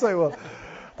they say, well,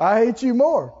 I hate you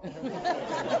more.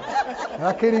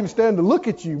 I can't even stand to look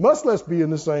at you, much less be in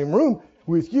the same room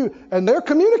with you. And they're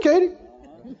communicating.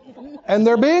 And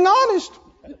they're being honest.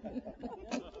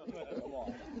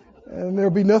 And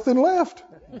there'll be nothing left.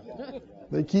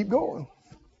 They keep going.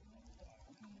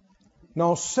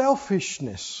 Now,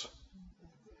 selfishness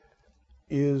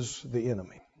is the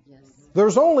enemy. Yes.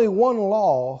 There's only one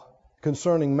law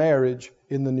concerning marriage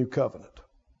in the New Covenant.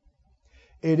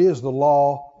 It is the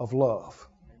law of love.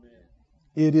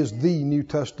 It is the New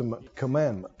Testament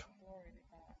commandment.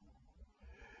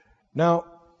 Now,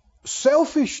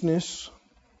 selfishness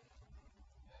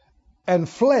and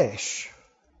flesh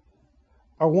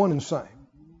are one and same.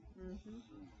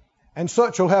 And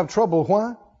such will have trouble.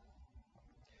 Why?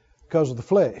 Because of the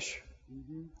flesh.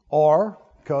 Or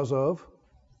because of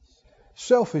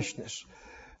selfishness.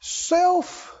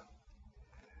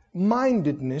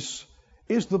 Self-mindedness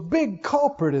is the big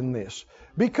culprit in this.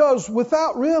 Because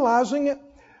without realizing it,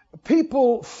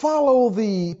 people follow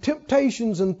the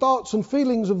temptations and thoughts and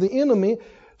feelings of the enemy.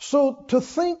 So to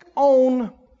think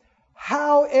on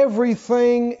how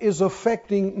everything is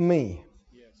affecting me.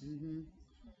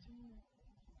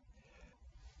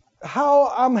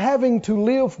 How I'm having to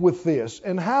live with this,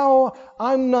 and how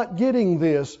I'm not getting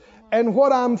this, and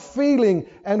what I'm feeling,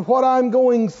 and what I'm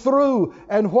going through,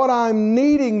 and what I'm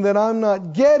needing that I'm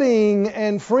not getting.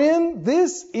 And friend,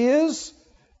 this is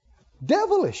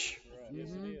devilish.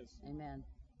 Amen.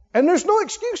 And there's no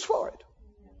excuse for it.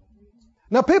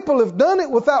 Now, people have done it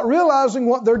without realizing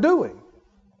what they're doing.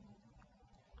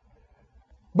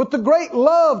 But the great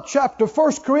love chapter,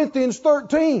 1 Corinthians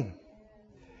 13,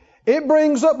 it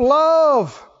brings up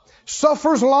love,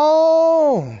 suffers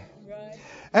long,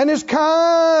 and is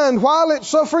kind while it's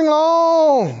suffering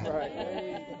long.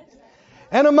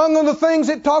 And among other things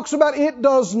it talks about, it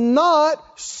does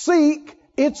not seek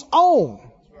its own.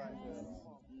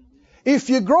 If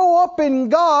you grow up in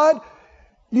God,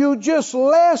 you just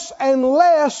less and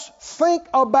less think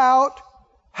about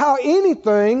how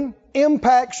anything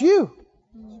impacts you.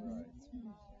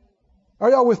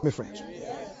 Are y'all with me, friends?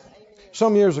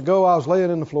 Some years ago, I was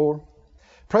laying in the floor,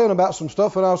 praying about some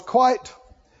stuff, and I was quite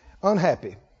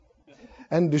unhappy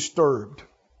and disturbed.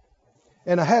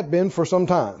 And I had been for some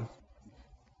time.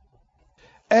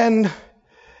 And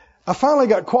I finally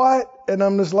got quiet, and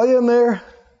I'm just laying there.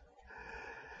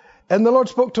 And the Lord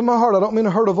spoke to my heart. I don't mean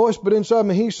to hurt a voice, but inside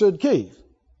me, He said, Keith,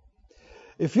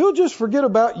 if you'll just forget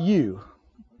about you,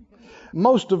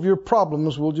 most of your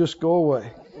problems will just go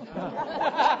away.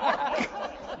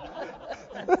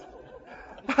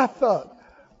 I thought,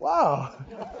 wow.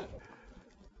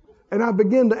 And I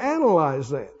began to analyze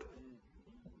that.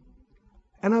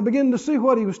 And I began to see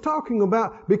what he was talking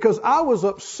about, because I was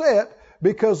upset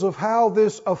because of how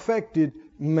this affected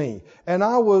me. And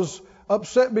I was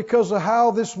upset because of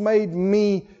how this made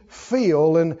me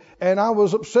feel. And I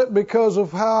was upset because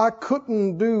of how I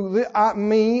couldn't do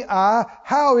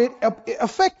how it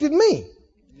affected me.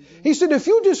 He said, if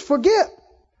you just forget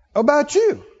about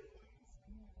you,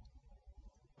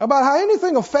 about how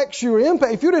anything affects your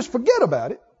impact, if you just forget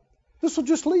about it, this will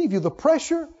just leave you. The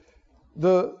pressure,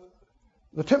 the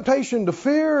temptation to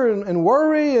fear and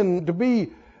worry and to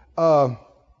be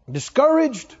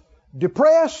discouraged,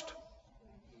 depressed.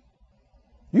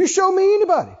 You show me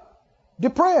anybody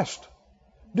depressed,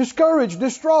 discouraged,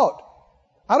 distraught.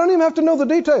 I don't even have to know the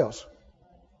details.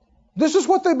 This is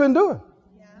what they've been doing.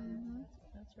 Yeah.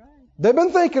 That's right. They've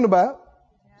been thinking about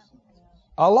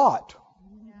a lot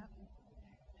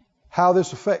how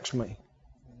this affects me,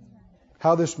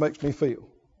 how this makes me feel.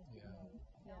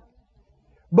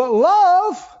 But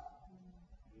love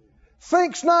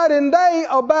thinks night and day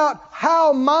about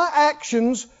how my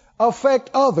actions affect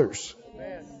others.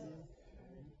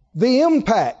 The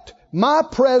impact my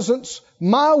presence,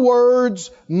 my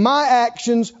words, my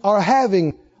actions are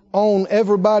having on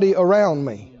everybody around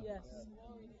me.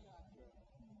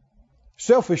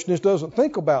 Selfishness doesn't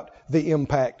think about the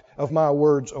impact of my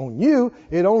words on you.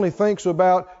 It only thinks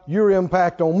about your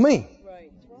impact on me.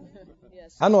 Right.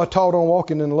 Yes. I know I taught on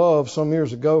walking in love some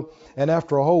years ago, and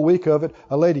after a whole week of it,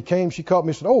 a lady came, she caught me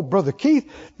and said, "Oh, Brother Keith,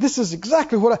 this is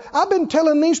exactly what I've been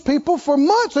telling these people for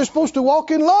months. They're supposed to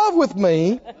walk in love with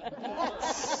me."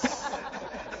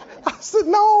 I said,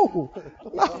 no.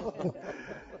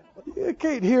 You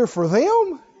can't hear for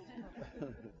them.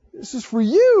 This is for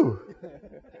you.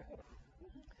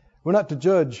 We're not to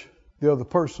judge the other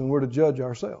person. We're to judge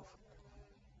ourselves.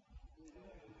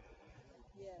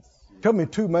 Tell me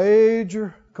two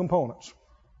major components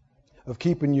of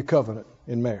keeping your covenant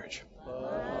in marriage.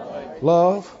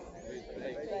 Love,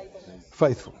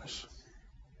 faithfulness.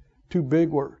 Two big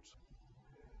words.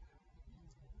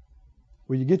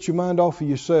 Will you get your mind off of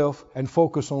yourself and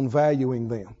focus on valuing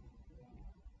them?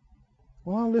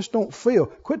 Well, I just don't feel.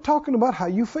 Quit talking about how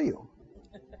you feel.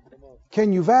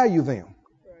 Can you value them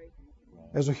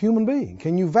as a human being?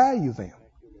 Can you value them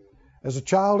as a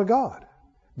child of God?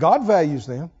 God values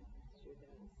them.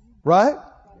 Right?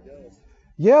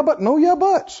 Yeah, but no yeah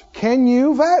buts.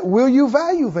 Will you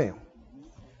value them?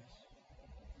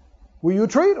 Will you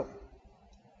treat them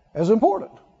as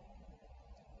important,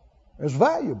 as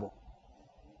valuable?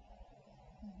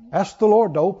 Ask the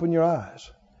Lord to open your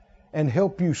eyes and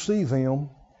help you see them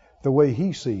the way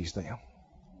He sees them.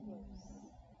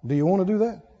 Do you want to do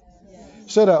that?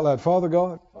 Yes. Say it out loud. Father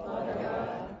God,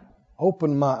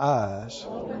 open my eyes.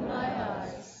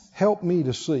 Help me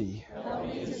to see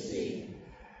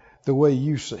the way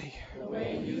you see.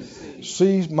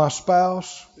 See my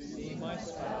spouse,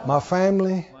 my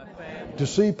family, to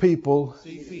see people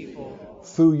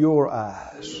through your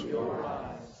eyes.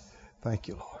 Thank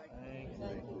you, Lord.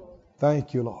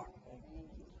 Thank you, Lord.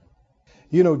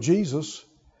 You know, Jesus,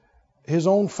 His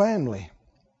own family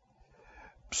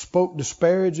spoke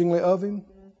disparagingly of Him.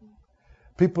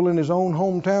 People in His own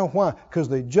hometown. Why? Because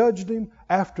they judged Him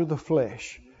after the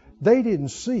flesh. They didn't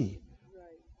see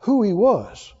who He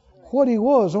was, what He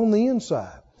was on the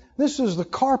inside. This is the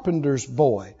carpenter's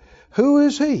boy. Who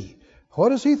is he? What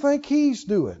does he think he's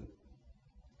doing?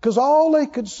 Because all they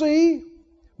could see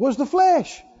was the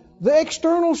flesh, the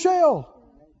external shell.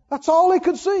 That's all they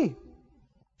could see.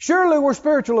 Surely we're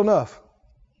spiritual enough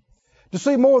to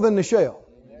see more than the shell.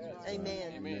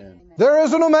 Amen. There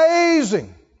is an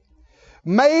amazing,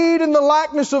 made in the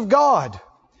likeness of God,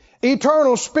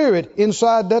 eternal spirit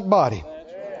inside that body.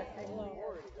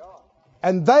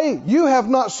 And you have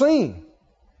not seen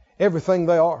everything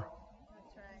they are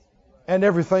and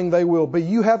everything they will be.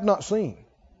 You have not seen.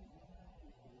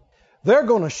 They're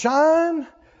going to shine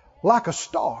like a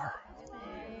star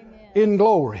in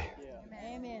glory.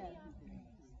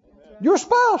 Your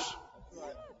spouse.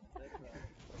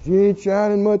 She ain't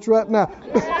shining much right now.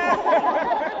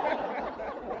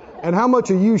 And how much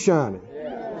are you shining?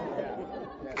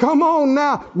 Come on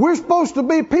now. We're supposed to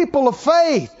be people of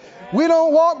faith. We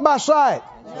don't walk by sight.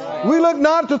 We look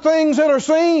not to things that are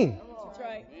seen.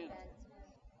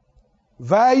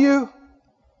 Value,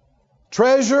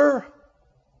 treasure,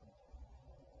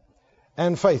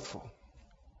 and faithful.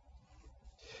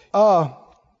 Go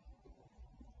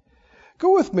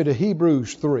with me to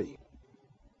Hebrews 3.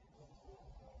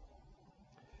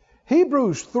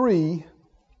 Hebrews 3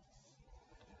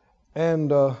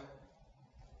 and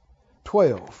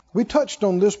 12. We touched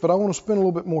on this, but I want to spend a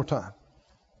little bit more time.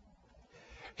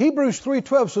 Hebrews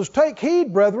 3:12 says, "Take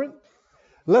heed, brethren,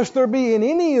 lest there be in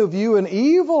any of you an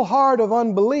evil heart of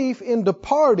unbelief in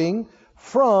departing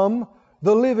from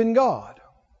the living God."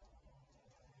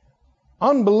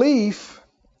 Unbelief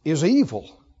is evil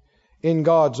in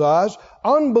God's eyes.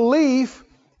 Unbelief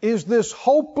is this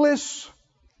hopeless,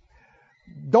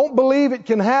 don't believe it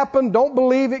can happen, don't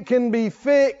believe it can be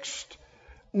fixed,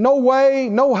 no way,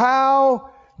 no how,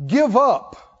 give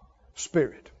up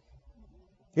spirit.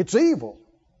 It's evil.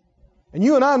 And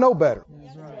you and I know better.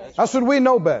 I said we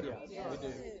know better.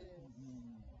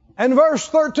 And verse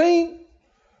 13,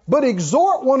 "But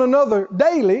exhort one another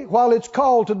daily while it's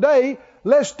called today,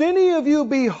 lest any of you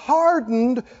be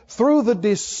hardened through the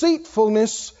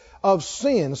deceitfulness of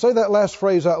sin." Say that last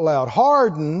phrase out loud.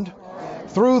 Hardened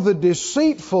through the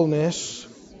deceitfulness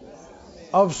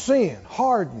of sin.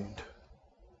 Hardened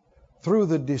through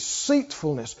the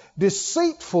deceitfulness.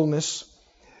 Deceitfulness,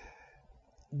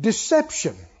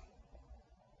 deception.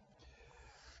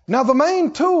 Now, the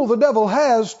main tool the devil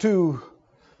has to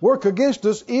work against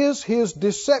us is his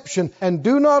deception. And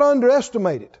do not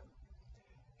underestimate it.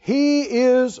 He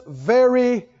is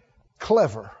very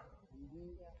clever.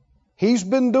 He's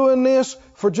been doing this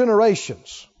for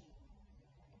generations.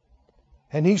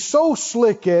 And he's so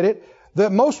slick at it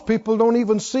that most people don't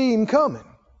even see him coming.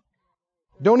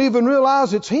 Don't even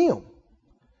realize it's him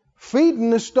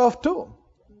feeding this stuff to them.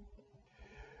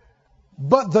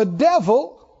 But the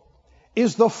devil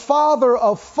is the father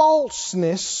of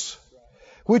falseness,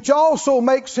 which also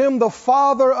makes him the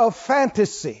father of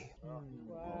fantasy.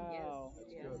 Wow.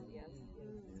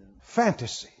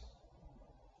 Fantasy.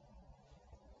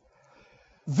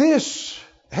 This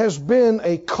has been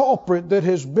a culprit that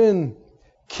has been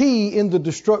key in the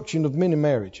destruction of many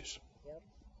marriages.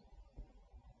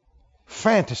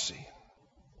 Fantasy.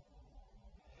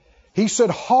 He said,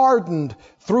 hardened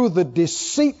through the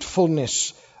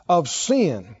deceitfulness of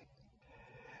sin,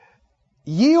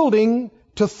 yielding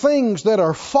to things that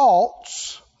are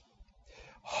false,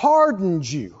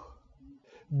 hardens you,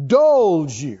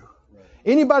 dulls you.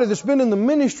 Anybody that's been in the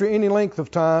ministry any length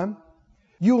of time,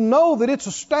 you'll know that it's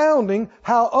astounding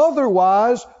how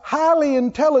otherwise highly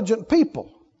intelligent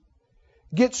people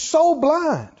get so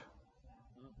blind.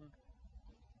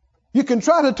 You can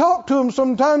try to talk to them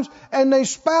sometimes and they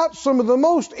spout some of the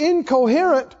most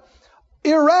incoherent,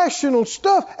 irrational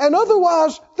stuff, and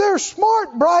otherwise they're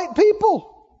smart, bright people.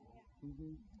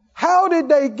 How did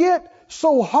they get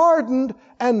so hardened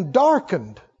and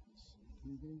darkened?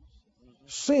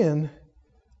 Sin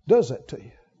does that to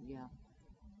you.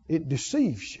 It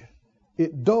deceives you.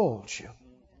 It dulls you.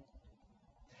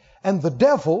 And the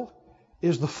devil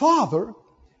is the father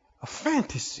of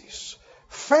fantasies.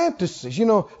 Fantasies. You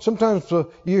know, sometimes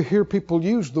you hear people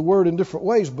use the word in different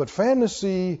ways, but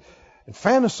fantasy and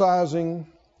fantasizing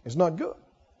is not good.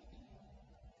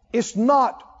 It's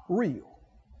not real.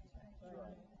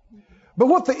 But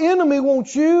what the enemy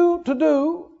wants you to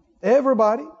do,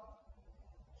 everybody,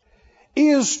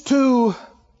 is to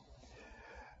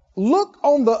look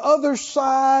on the other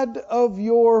side of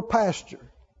your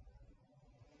pasture.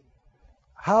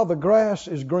 How the grass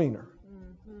is greener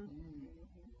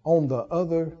on the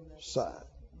other side.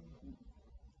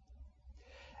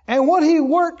 And what he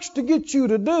works to get you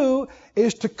to do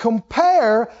is to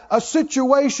compare a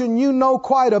situation you know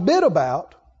quite a bit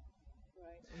about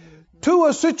to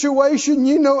a situation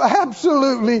you know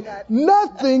absolutely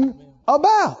nothing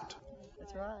about.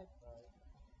 That's right.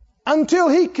 Until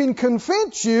he can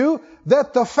convince you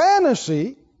that the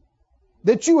fantasy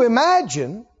that you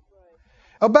imagine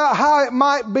about how it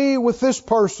might be with this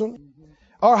person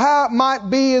or how it might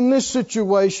be in this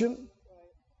situation,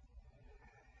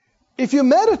 if you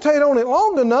meditate on it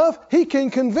long enough, he can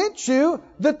convince you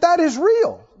that that is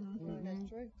real.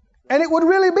 And it would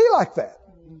really be like that.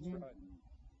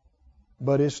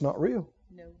 But it's not real.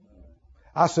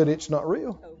 I said it's not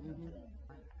real.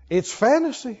 It's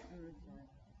fantasy.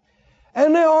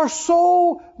 And there are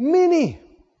so many,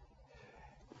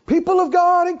 people of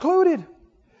God included,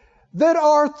 that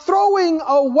are throwing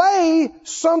away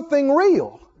something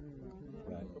real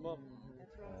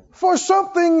for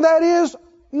something that is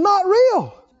not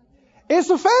real. It's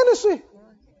a fantasy.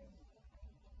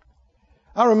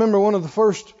 I remember one of the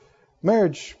first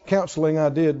marriage counseling I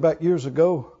did back years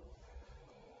ago.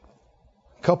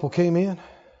 A couple came in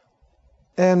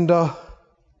and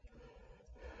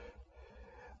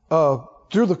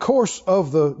through the course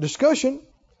of the discussion,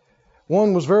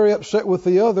 one was very upset with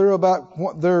the other about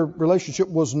what their relationship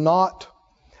was not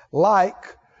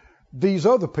like these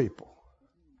other people.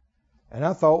 And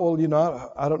I thought, well, you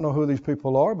know, I don't know who these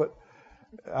people are, but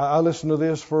I listened to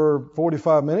this for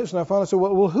 45 minutes and I finally said,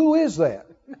 well, who is that?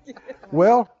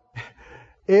 Well,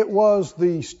 it was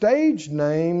the stage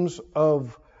names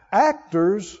of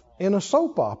actors in a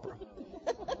soap opera.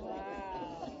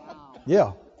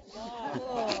 Yeah.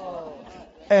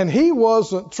 And he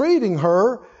wasn't treating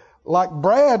her like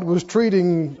Brad was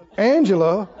treating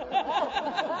Angela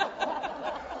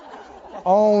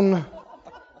on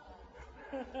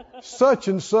such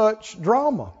and such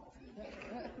drama.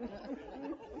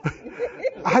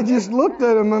 I just looked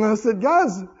at him and I said,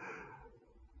 guys,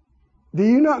 do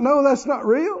you not know that's not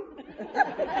real?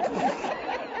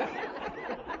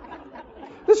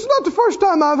 This is not the first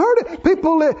time I've heard it.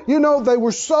 People, you know, they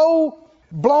were so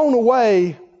blown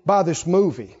away by this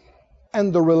movie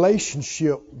and the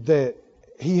relationship that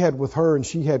he had with her and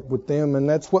she had with them, and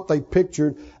that's what they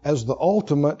pictured as the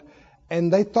ultimate,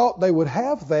 and they thought they would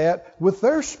have that with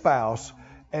their spouse,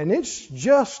 and it's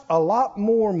just a lot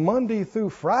more Monday through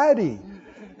Friday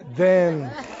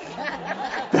than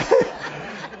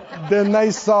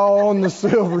they saw on the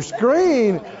silver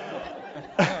screen.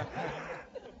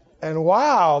 And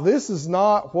wow, this is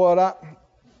not what I...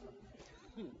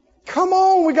 Come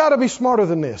on, we got to be smarter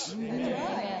than this.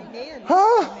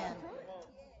 Huh?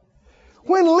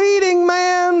 When leading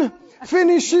man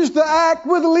finishes the act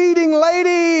with leading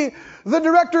lady, the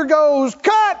director goes,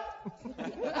 cut!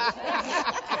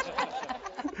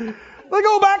 They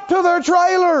go back to their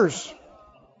trailers.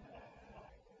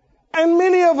 And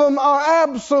many of them are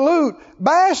absolute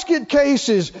basket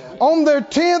cases on their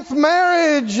 10th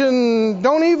marriage and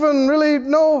don't even really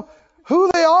know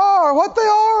who they are, what they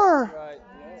are.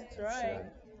 That's right.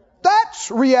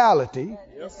 That's reality.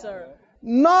 Yes, sir.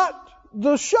 Not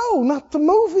the show, not the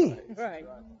movie. Right.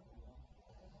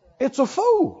 It's a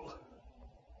fool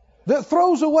that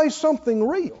throws away something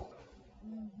real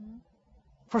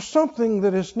for something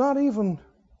that is not even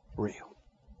real.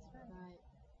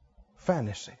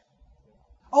 Fantasy.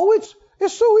 Oh,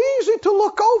 it's so easy to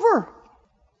look over.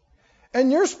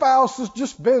 And your spouse has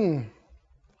just been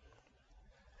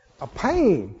a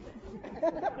pain.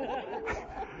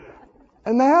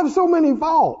 And they have so many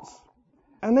faults.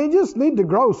 And they just need to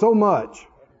grow so much.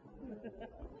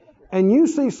 And you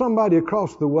see somebody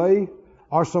across the way,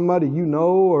 or somebody you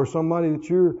know, or somebody that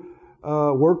you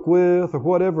work with, or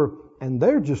whatever, and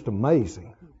they're just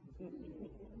amazing.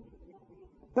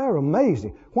 They're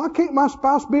amazing. Why can't my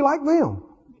spouse be like them?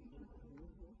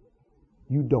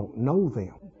 You don't know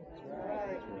them.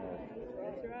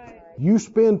 You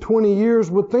spend 20 years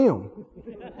with them.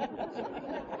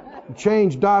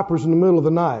 Change diapers in the middle of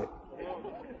the night.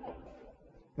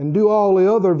 And do all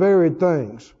the other varied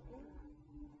things.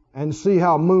 And see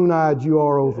how moon-eyed you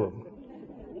are over them.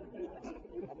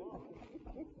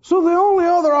 So the only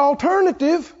other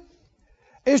alternative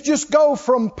is just go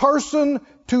from person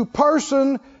to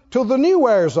person till the new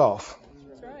wears off.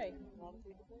 That's right.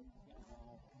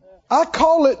 I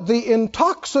call it the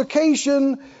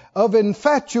intoxication of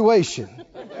infatuation.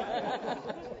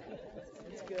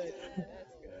 That's good.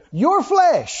 Your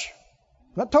flesh,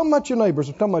 I'm not talking about your neighbors,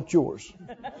 I'm talking about yours.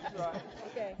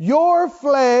 Okay. Your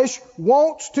flesh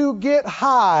wants to get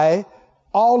high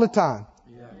all the time.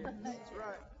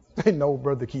 They know,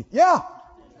 Brother Keith. Yeah.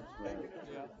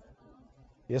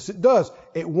 Yes, it does.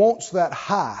 It wants that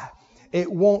high.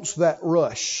 It wants that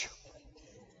rush.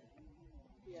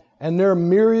 And there are a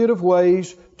myriad of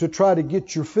ways to try to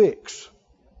get your fix.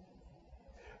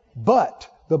 But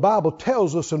the Bible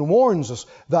tells us and warns us,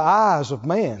 the eyes of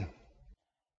man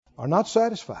are not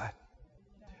satisfied.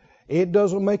 It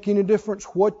doesn't make any difference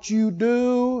what you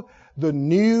do. The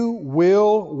new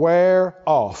will wear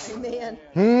off. Amen.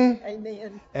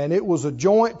 Amen. And it was a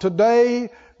joint today,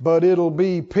 but it'll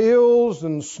be pills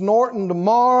and snorting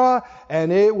tomorrow.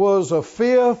 And it was a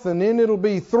fifth, and then it'll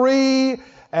be 3.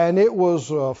 And it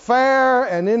was a fair,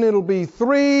 and then it'll be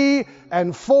 3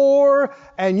 and 4.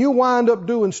 And you wind up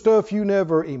doing stuff you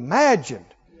never imagined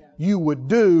you would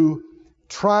do,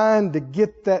 trying to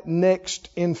get that next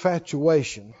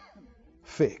infatuation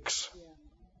fix.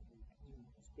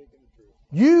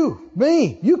 You,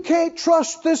 me, you can't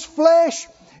trust this flesh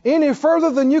any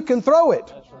further than you can throw it.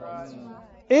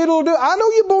 It'll do. I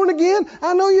know you're born again.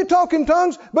 I know you talk in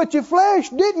tongues, but your flesh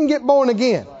didn't get born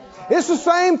again. It's the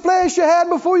same flesh you had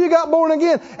before you got born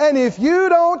again. And if you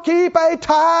don't keep a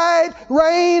tight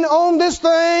rein on this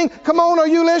thing, come on, are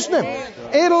you listening?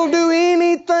 It'll do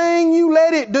anything you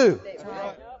let it do.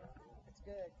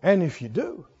 And if you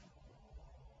do,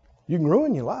 you can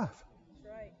ruin your life.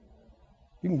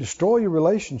 You can destroy your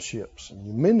relationships and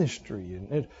your ministry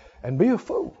and be a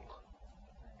fool.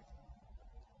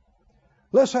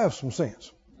 Let's have some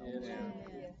sense.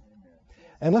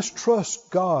 And let's trust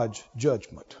God's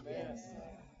judgment.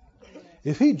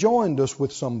 If He joined us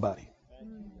with somebody,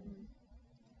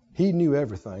 He knew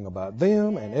everything about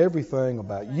them and everything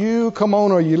about you. Come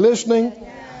on, are you listening?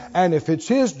 And if it's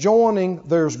His joining,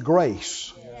 there's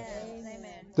grace.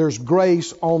 There's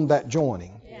grace on that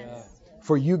joining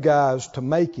for you guys to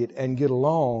make it and get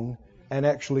along and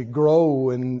actually grow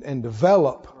and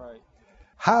develop.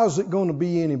 How's it going to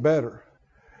be any better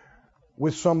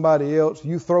with somebody else?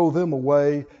 You throw them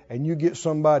away and you get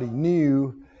somebody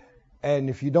new, and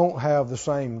if you don't have the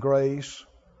same grace,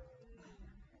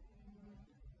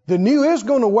 the new is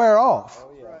going to wear off.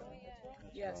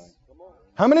 Yes.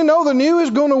 How many know the new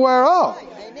is going to wear off?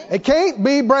 It can't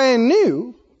be brand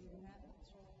new.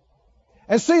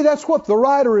 And see, that's what the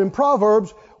writer in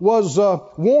Proverbs was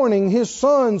warning his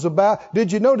sons about.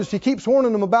 Did you notice he keeps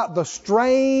warning them about the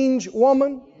strange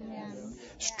woman? Yes.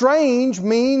 Strange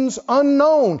means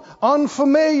unknown,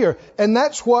 unfamiliar. And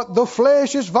that's what the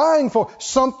flesh is vying for.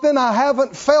 Something I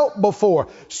haven't felt before.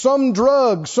 Some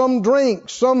drug, some drink,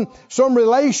 some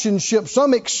relationship,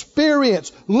 some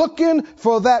experience. Looking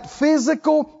for that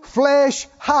physical flesh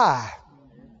high.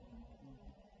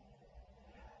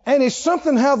 And it's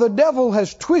something how the devil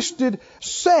has twisted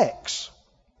sex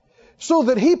so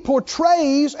that he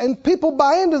portrays, and people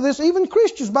buy into this, even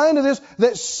Christians buy into this,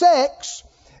 that sex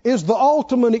is the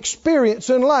ultimate experience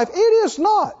in life. It is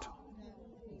not.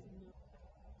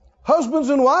 Husbands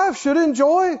and wives should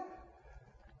enjoy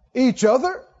each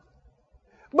other.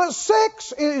 But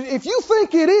sex, if you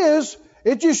think it is,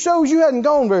 it just shows you hadn't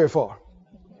gone very far.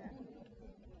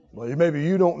 Well, maybe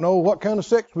you don't know what kind of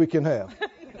sex we can have.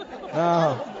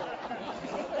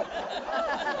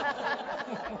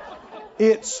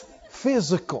 It's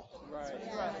physical.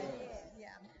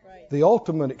 The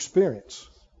ultimate experience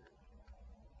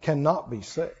cannot be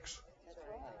sex.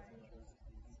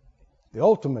 The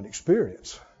ultimate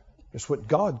experience is what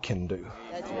God can do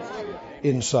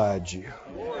inside you.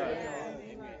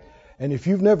 And if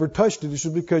you've never touched it, it's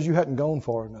because you hadn't gone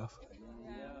far enough.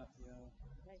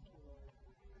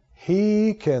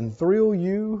 He can thrill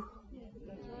you.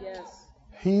 Yes.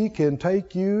 He can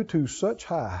take you to such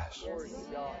highs,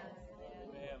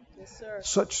 Yes, sir.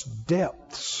 such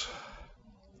depths,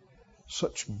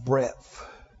 such breadth.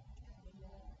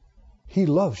 He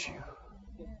loves you.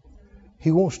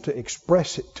 He wants to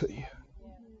express it to you.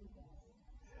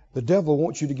 The devil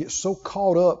wants you to get so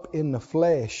caught up in the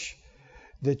flesh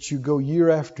that you go year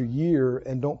after year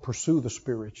and don't pursue the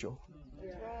spiritual.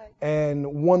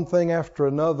 And one thing after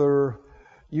another,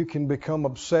 you can become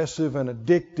obsessive and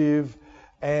addictive,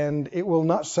 and it will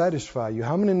not satisfy you.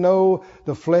 How many know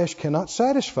the flesh cannot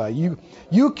satisfy you?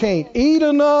 You can't eat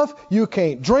enough, you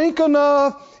can't drink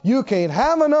enough, you can't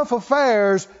have enough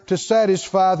affairs to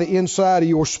satisfy the inside of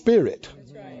your spirit.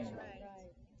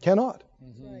 Cannot.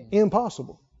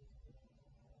 Impossible.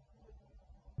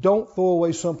 Don't throw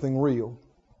away something real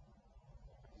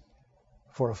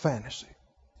for a fantasy.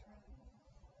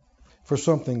 For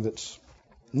something that's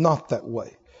not that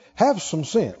way. Have some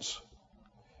sense.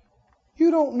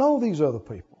 You don't know these other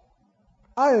people.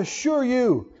 I assure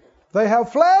you, they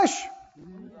have flesh.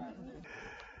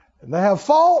 And they have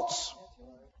faults.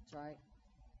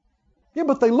 Yeah,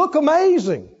 but they look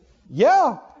amazing.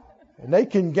 Yeah. And they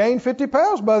can gain 50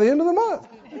 pounds by the end of the month.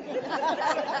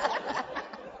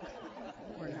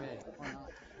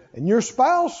 And your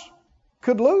spouse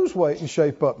could lose weight and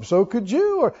shape up, and so could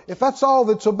you, or if that's all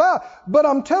that's about. But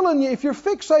I'm telling you, if you're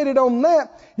fixated on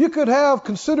that, you could have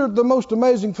considered the most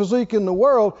amazing physique in the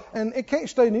world, and it can't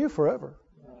stay in you forever.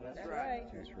 That's right.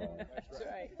 That's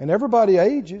right. And everybody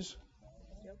ages.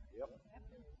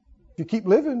 If you keep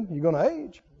living, you're going to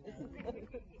age.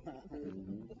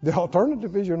 The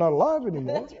alternative is you're not alive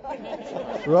anymore.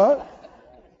 Right?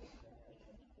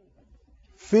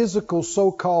 Physical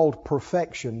so-called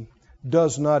perfection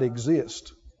does not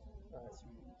exist.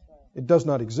 It does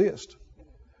not exist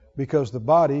because the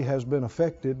body has been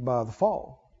affected by the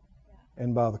fall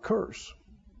and by the curse.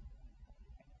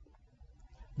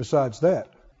 Besides that,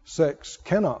 sex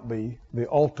cannot be the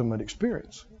ultimate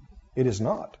experience. It is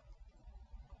not.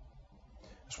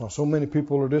 That's why so many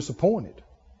people are disappointed.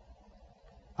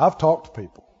 I've talked to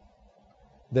people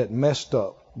that messed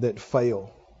up, that failed,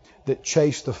 that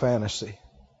chased the fantasy.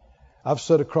 I've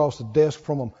sat across the desk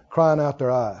from them crying out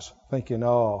their eyes, thinking,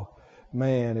 oh,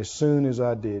 man, as soon as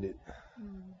I did it,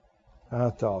 I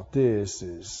thought,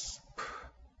 this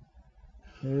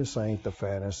ain't the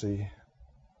fantasy.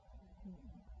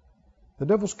 The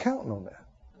devil's counting on that.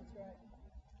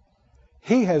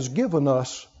 He has given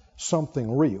us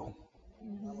something real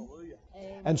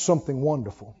and something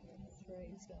wonderful.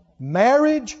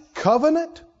 Marriage,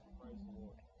 covenant,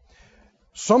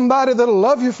 somebody that'll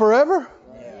love you forever.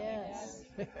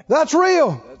 That's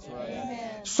real.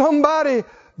 Somebody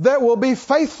that will be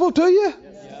faithful to you.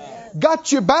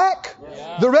 Got your back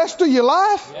the rest of your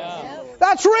life.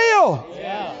 That's real.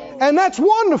 And that's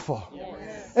wonderful.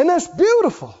 And that's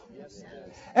beautiful.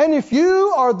 And if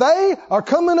you or they are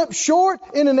coming up short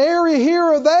in an area here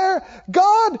or there,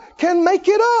 God can make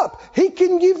it up. He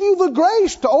can give you the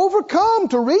grace to overcome,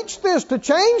 to reach this, to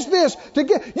change this, to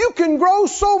get. You can grow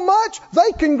so much.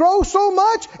 They can grow so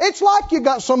much. It's like you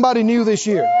got somebody new this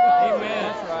year. Amen.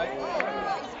 That's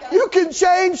right. You can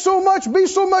change so much, be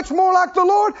so much more like the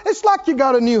Lord. It's like you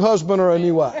got a new husband or a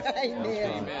new wife.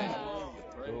 Amen.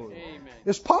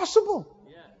 It's possible.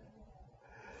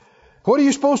 What are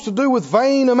you supposed to do with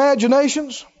vain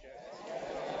imaginations?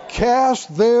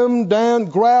 Cast them down,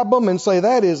 grab them and say,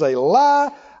 that is a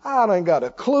lie. I ain't got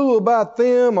a clue about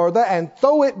them or that, and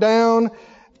throw it down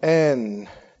and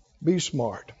be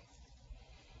smart.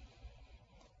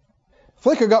 I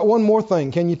think I got one more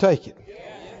thing. Can you take it?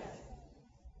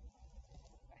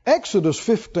 Exodus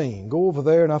 15. Go over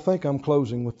there, and I think I'm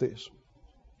closing with this.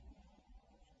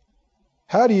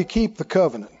 How do you keep the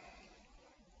covenant?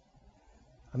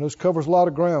 I know this covers a lot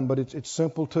of ground, but it's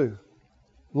simple too.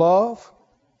 Love.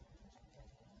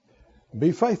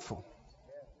 Be faithful.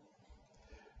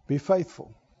 Be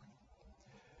faithful.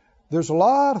 There's a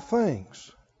lot of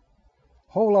things,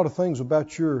 a whole lot of things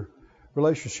about your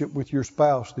relationship with your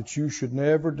spouse that you should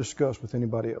never discuss with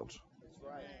anybody else.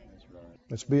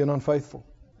 It's being unfaithful.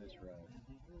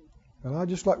 And I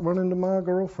just like running to my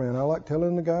girlfriend. I like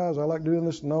telling the guys, I like doing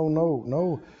this.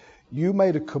 No. You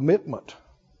made a commitment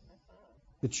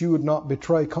that you would not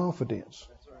betray confidence.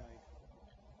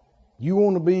 You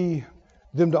want to be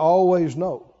them to always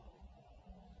know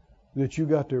that you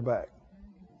got their back.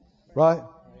 Right?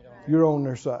 You're on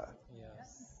their side.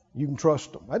 You can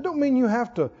trust them. That don't mean you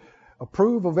have to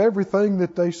approve of everything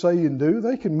that they say and do.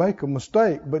 They can make a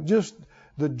mistake, but just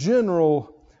the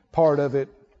general part of it,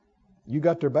 you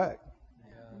got their back.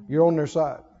 You're on their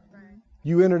side.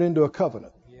 You entered into a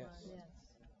covenant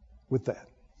with that.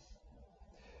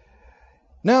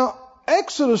 Now,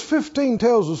 Exodus 15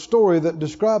 tells a story that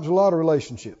describes a lot of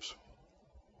relationships.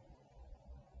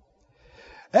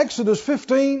 Exodus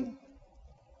 15,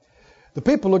 the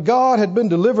people of God had been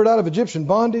delivered out of Egyptian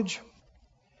bondage.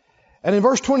 And in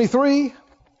verse 23,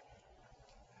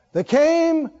 they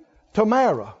came to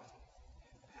Marah.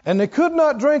 And they could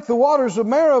not drink the waters of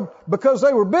Marah because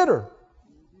they were bitter.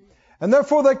 And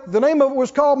therefore the name of it was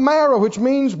called Marah, which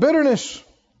means bitterness.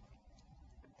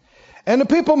 And the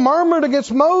people murmured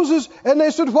against Moses, and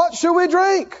they said, what shall we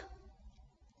drink?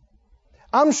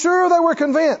 I'm sure they were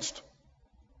convinced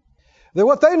that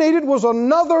what they needed was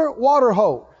another water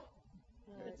hole.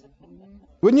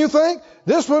 Wouldn't you think?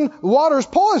 This one, water's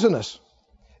poisonous.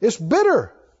 It's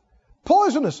bitter,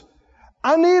 poisonous.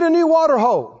 I need a new water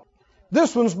hole.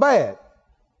 This one's bad.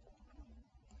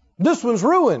 This one's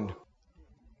ruined.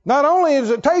 Not only does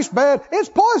it taste bad, it's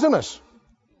poisonous.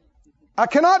 I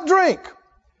cannot drink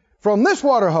from this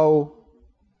water hole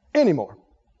anymore.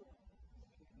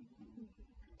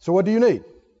 So what do you need?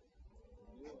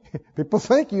 People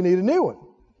think you need a new one.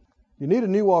 You need a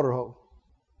new water hole.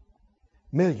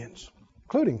 Millions,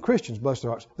 including Christians, bless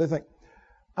their hearts. They think,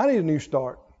 I need a new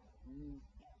start.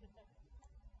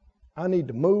 I need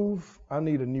to move. I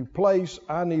need a new place.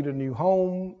 I need a new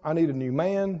home. I need a new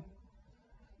man,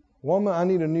 woman. I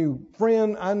need a new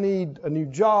friend. I need a new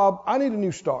job. I need a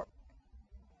new start.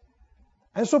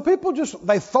 And so people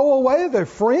they throw away their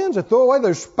friends, they throw away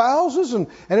their spouses and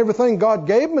everything God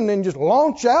gave them and then just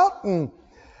launch out. And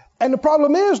the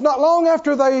problem is, not long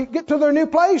after they get to their new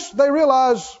place, they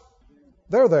realize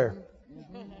they're there.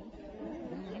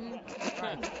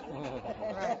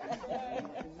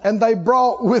 And they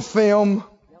brought with them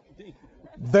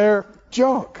their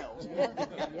junk.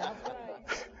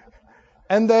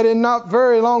 And that in not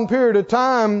very long period of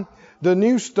time, the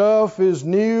new stuff is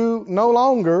new no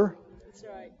longer.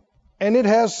 And it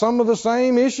has some of the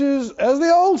same issues as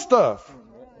the old stuff.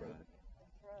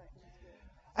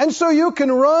 And so you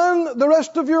can run the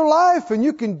rest of your life and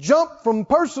you can jump from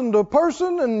person to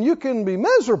person and you can be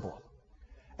miserable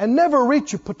and never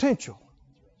reach your potential.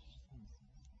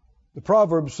 The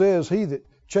proverb says, he that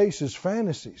chases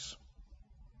fantasies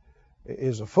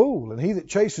is a fool, and he that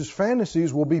chases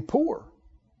fantasies will be poor.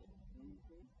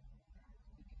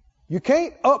 You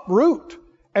can't uproot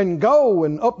and go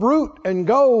and uproot and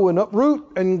go and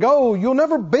uproot and go. You'll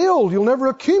never build. You'll never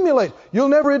accumulate. You'll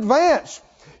never advance.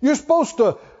 You're supposed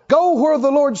to go where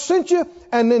the Lord sent you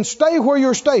and then stay where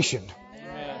you're stationed.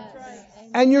 Amen.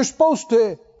 And you're supposed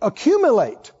to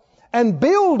accumulate and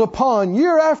build upon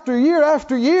year after year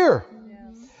after year.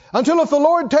 Until if the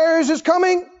Lord tarries his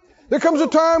coming, there comes a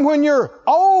time when you're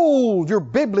old. You're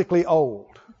biblically old.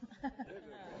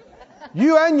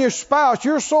 You and your spouse,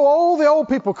 you're so old, the old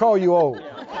people call you old.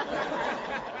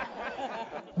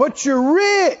 But you're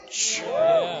rich.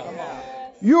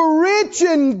 You're rich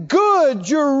in good.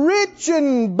 You're rich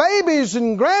in babies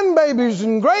and grandbabies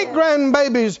and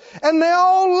great-grandbabies. And they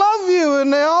all love you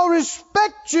and they all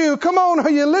respect you. Come on,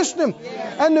 are you listening?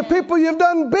 And the people you've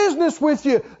done business with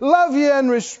you love you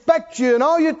and respect you. And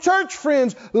all your church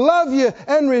friends love you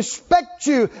and respect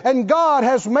you. And God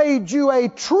has made you a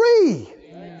tree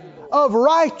of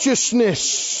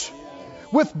righteousness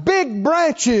with big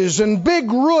branches and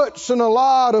big roots, and a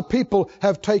lot of people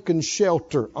have taken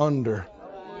shelter under.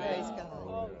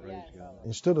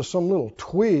 Instead of some little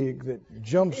twig that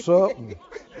jumps up and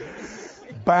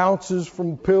bounces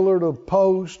from pillar to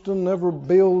post and never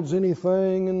builds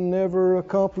anything and never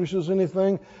accomplishes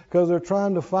anything, because they're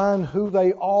trying to find who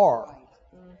they are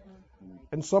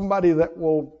and somebody that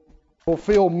will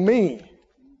fulfill me.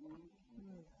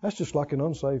 That's just like an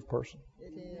unsaved person.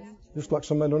 It is. Just like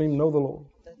somebody who don't even know the Lord.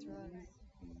 That's right.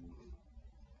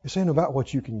 This ain't about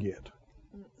what you can get.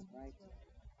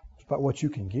 It's about what you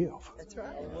can give. That's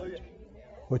right.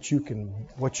 What you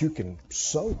can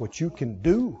sow, what you can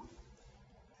do.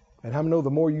 And how many know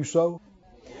the more you sow,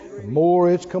 the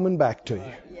more it's coming back to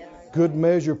you. Good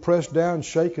measure, pressed down,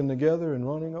 shaken together, and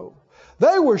running over.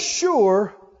 They were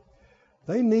sure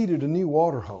they needed a new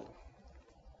water hole.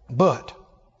 But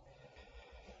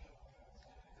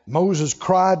Moses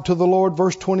cried to the Lord,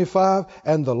 verse 25,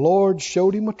 and the Lord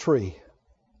showed him a tree.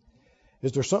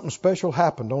 Is there something special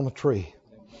happened on a tree?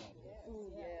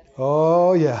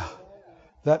 Oh yeah,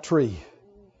 that tree,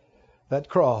 that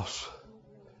cross,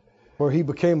 where he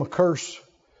became a curse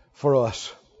for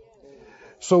us,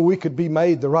 so we could be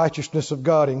made the righteousness of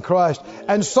God in Christ.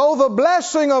 And so the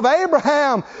blessing of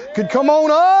Abraham could come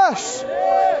on us.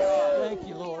 Thank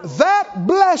you, Lord. That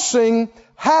blessing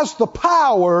has the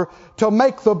power to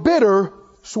make the bitter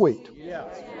sweet. Yeah.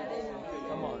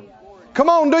 Come on. Come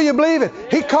on, do you believe it?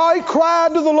 He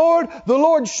cried to the Lord. The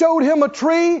Lord showed him a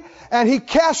tree, and he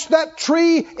cast that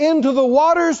tree into the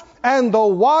waters, and the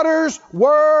waters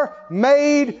were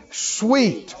made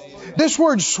sweet. This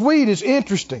word sweet is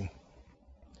interesting.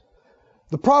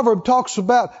 The proverb talks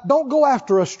about, don't go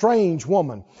after a strange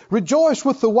woman. Rejoice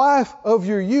with the wife of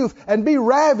your youth and be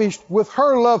ravished with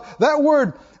her love. That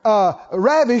word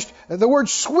ravished, the word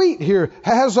sweet here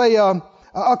has a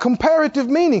comparative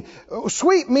meaning.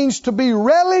 Sweet means to be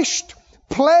relished,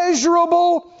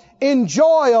 pleasurable,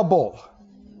 enjoyable.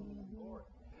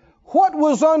 What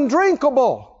was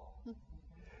undrinkable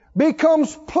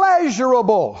becomes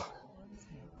pleasurable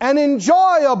and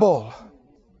enjoyable.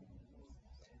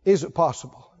 Is it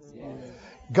possible?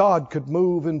 God could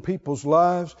move in people's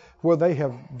lives where they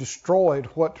have destroyed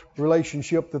what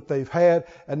relationship that they've had,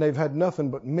 and they've had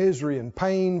nothing but misery and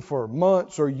pain for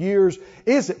months or years.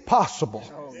 Is it possible?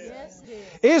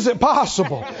 Is it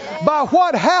possible? By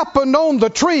what happened on the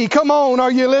tree? Come on,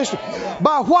 are you listening?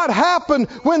 By what happened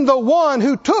when the one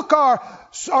who took our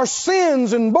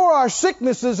sins and bore our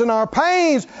sicknesses and our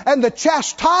pains and the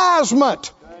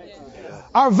chastisement,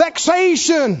 our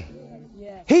vexation,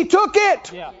 He took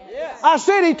it. I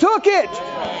said He took it.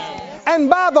 And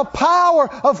by the power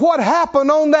of what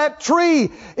happened on that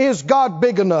tree, is God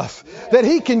big enough that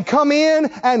He can come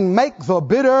in and make the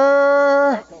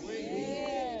bitter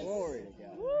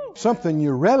something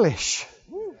you relish,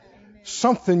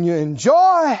 something you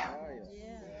enjoy,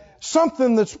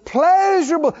 something that's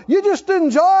pleasurable. You just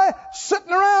enjoy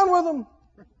sitting around with them.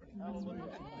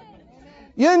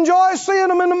 You enjoy seeing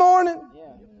them in the morning.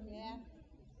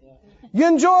 You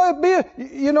enjoy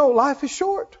being, life is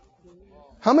short.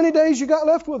 How many days you got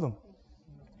left with them?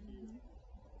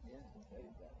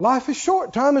 Life is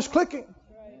short. Time is clicking.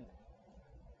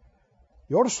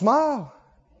 You ought to smile.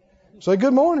 Say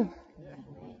good morning.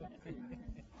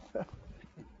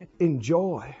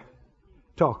 Enjoy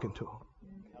talking to them.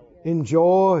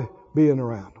 Enjoy being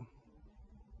around them.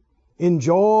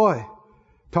 Enjoy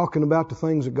talking about the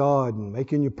things of God and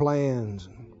making your plans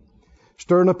and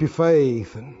stirring up your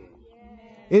faith. And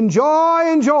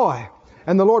enjoy.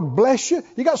 And the Lord bless you.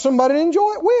 You got somebody to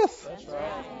enjoy it with. That's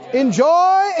right.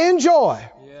 Enjoy.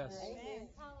 Yes.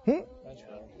 That's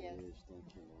right.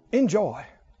 Enjoy.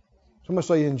 Somebody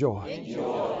say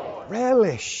enjoy.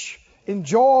 Relish.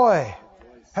 Enjoy.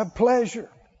 Have pleasure.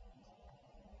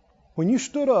 When you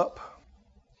stood up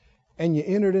and you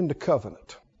entered into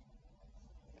covenant,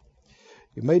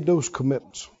 you made those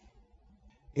commitments,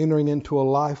 entering into a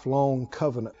lifelong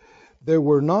covenant. There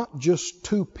were not just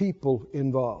two people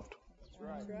involved.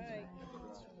 That's right.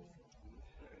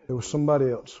 There was somebody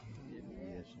else.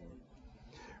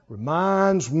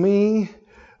 Reminds me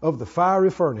of the fiery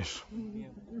furnace.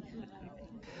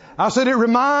 I said it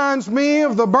reminds me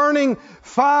of the burning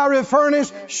fiery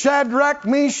furnace. Shadrach,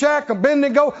 Meshach,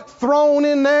 Abednego thrown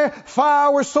in there.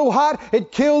 Fire was so hot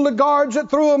it killed the guards that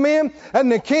threw them in.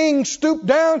 And the king stooped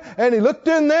down and he looked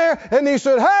in there and he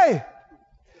said, "Hey,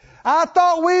 I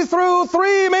thought we threw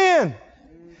 3 men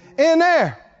in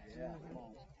there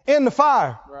in the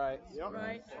fire. Right.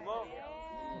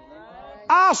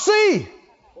 I see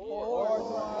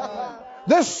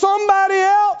there's somebody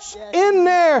else in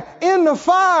there in the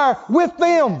fire with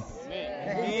them."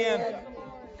 Amen.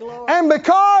 And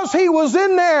because he was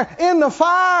in there in the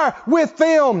fire with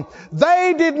them,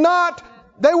 they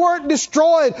weren't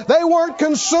destroyed. They weren't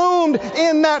consumed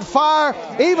in that fire,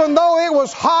 even though it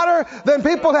was hotter than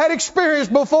people had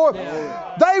experienced before.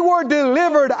 They were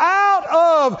delivered out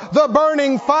of the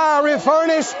burning fiery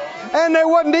furnace, and there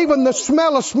wasn't even the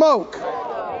smell of smoke.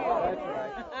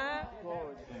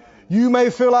 You may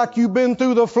feel like you've been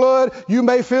through the flood. You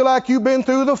may feel like you've been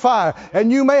through the fire.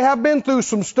 And you may have been through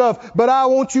some stuff. But I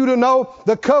want you to know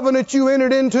the covenant you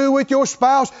entered into with your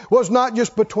spouse was not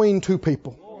just between two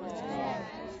people.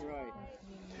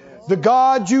 The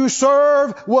God you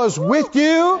serve was with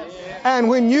you. And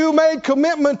when you made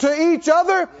commitment to each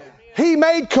other, He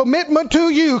made commitment to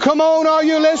you. Come on, are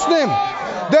you listening?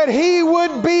 That He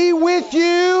would be with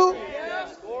you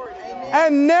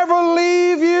and never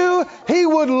leave you. He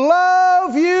would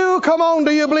love you. Come on,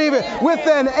 do you believe it? With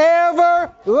an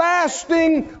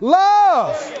everlasting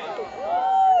love.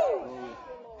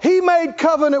 He made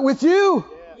covenant with you.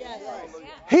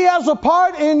 He has a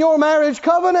part in your marriage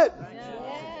covenant.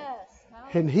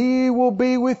 And He will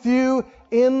be with you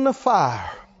in the fire,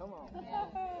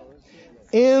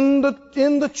 in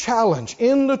the challenge,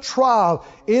 in the trial,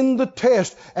 in the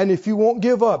test. And if you won't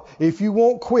give up, if you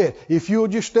won't quit, if you'll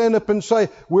just stand up and say,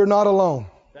 we're not alone.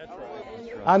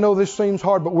 I know this seems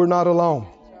hard, but we're not alone.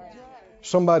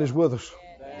 Somebody's with us.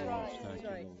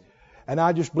 And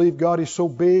I just believe God is so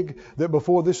big that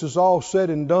before this is all said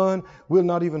and done, we'll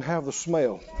not even have the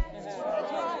smell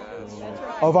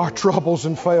of our troubles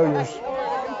and failures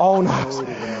on us.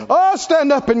 Oh,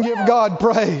 stand up and give God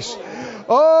praise.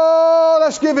 Oh,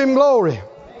 let's give Him glory.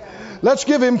 Let's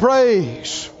give Him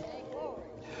praise.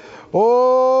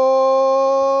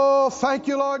 Oh, thank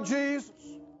you, Lord Jesus.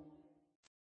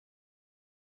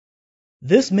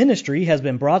 This ministry has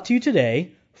been brought to you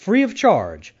today free of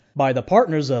charge by the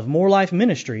partners of More Life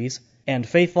Ministries and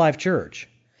Faith Life Church.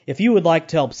 If you would like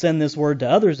to help send this word to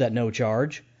others at no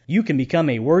charge, you can become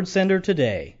a word sender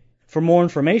today. For more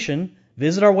information,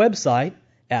 visit our website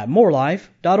at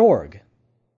morelife.org.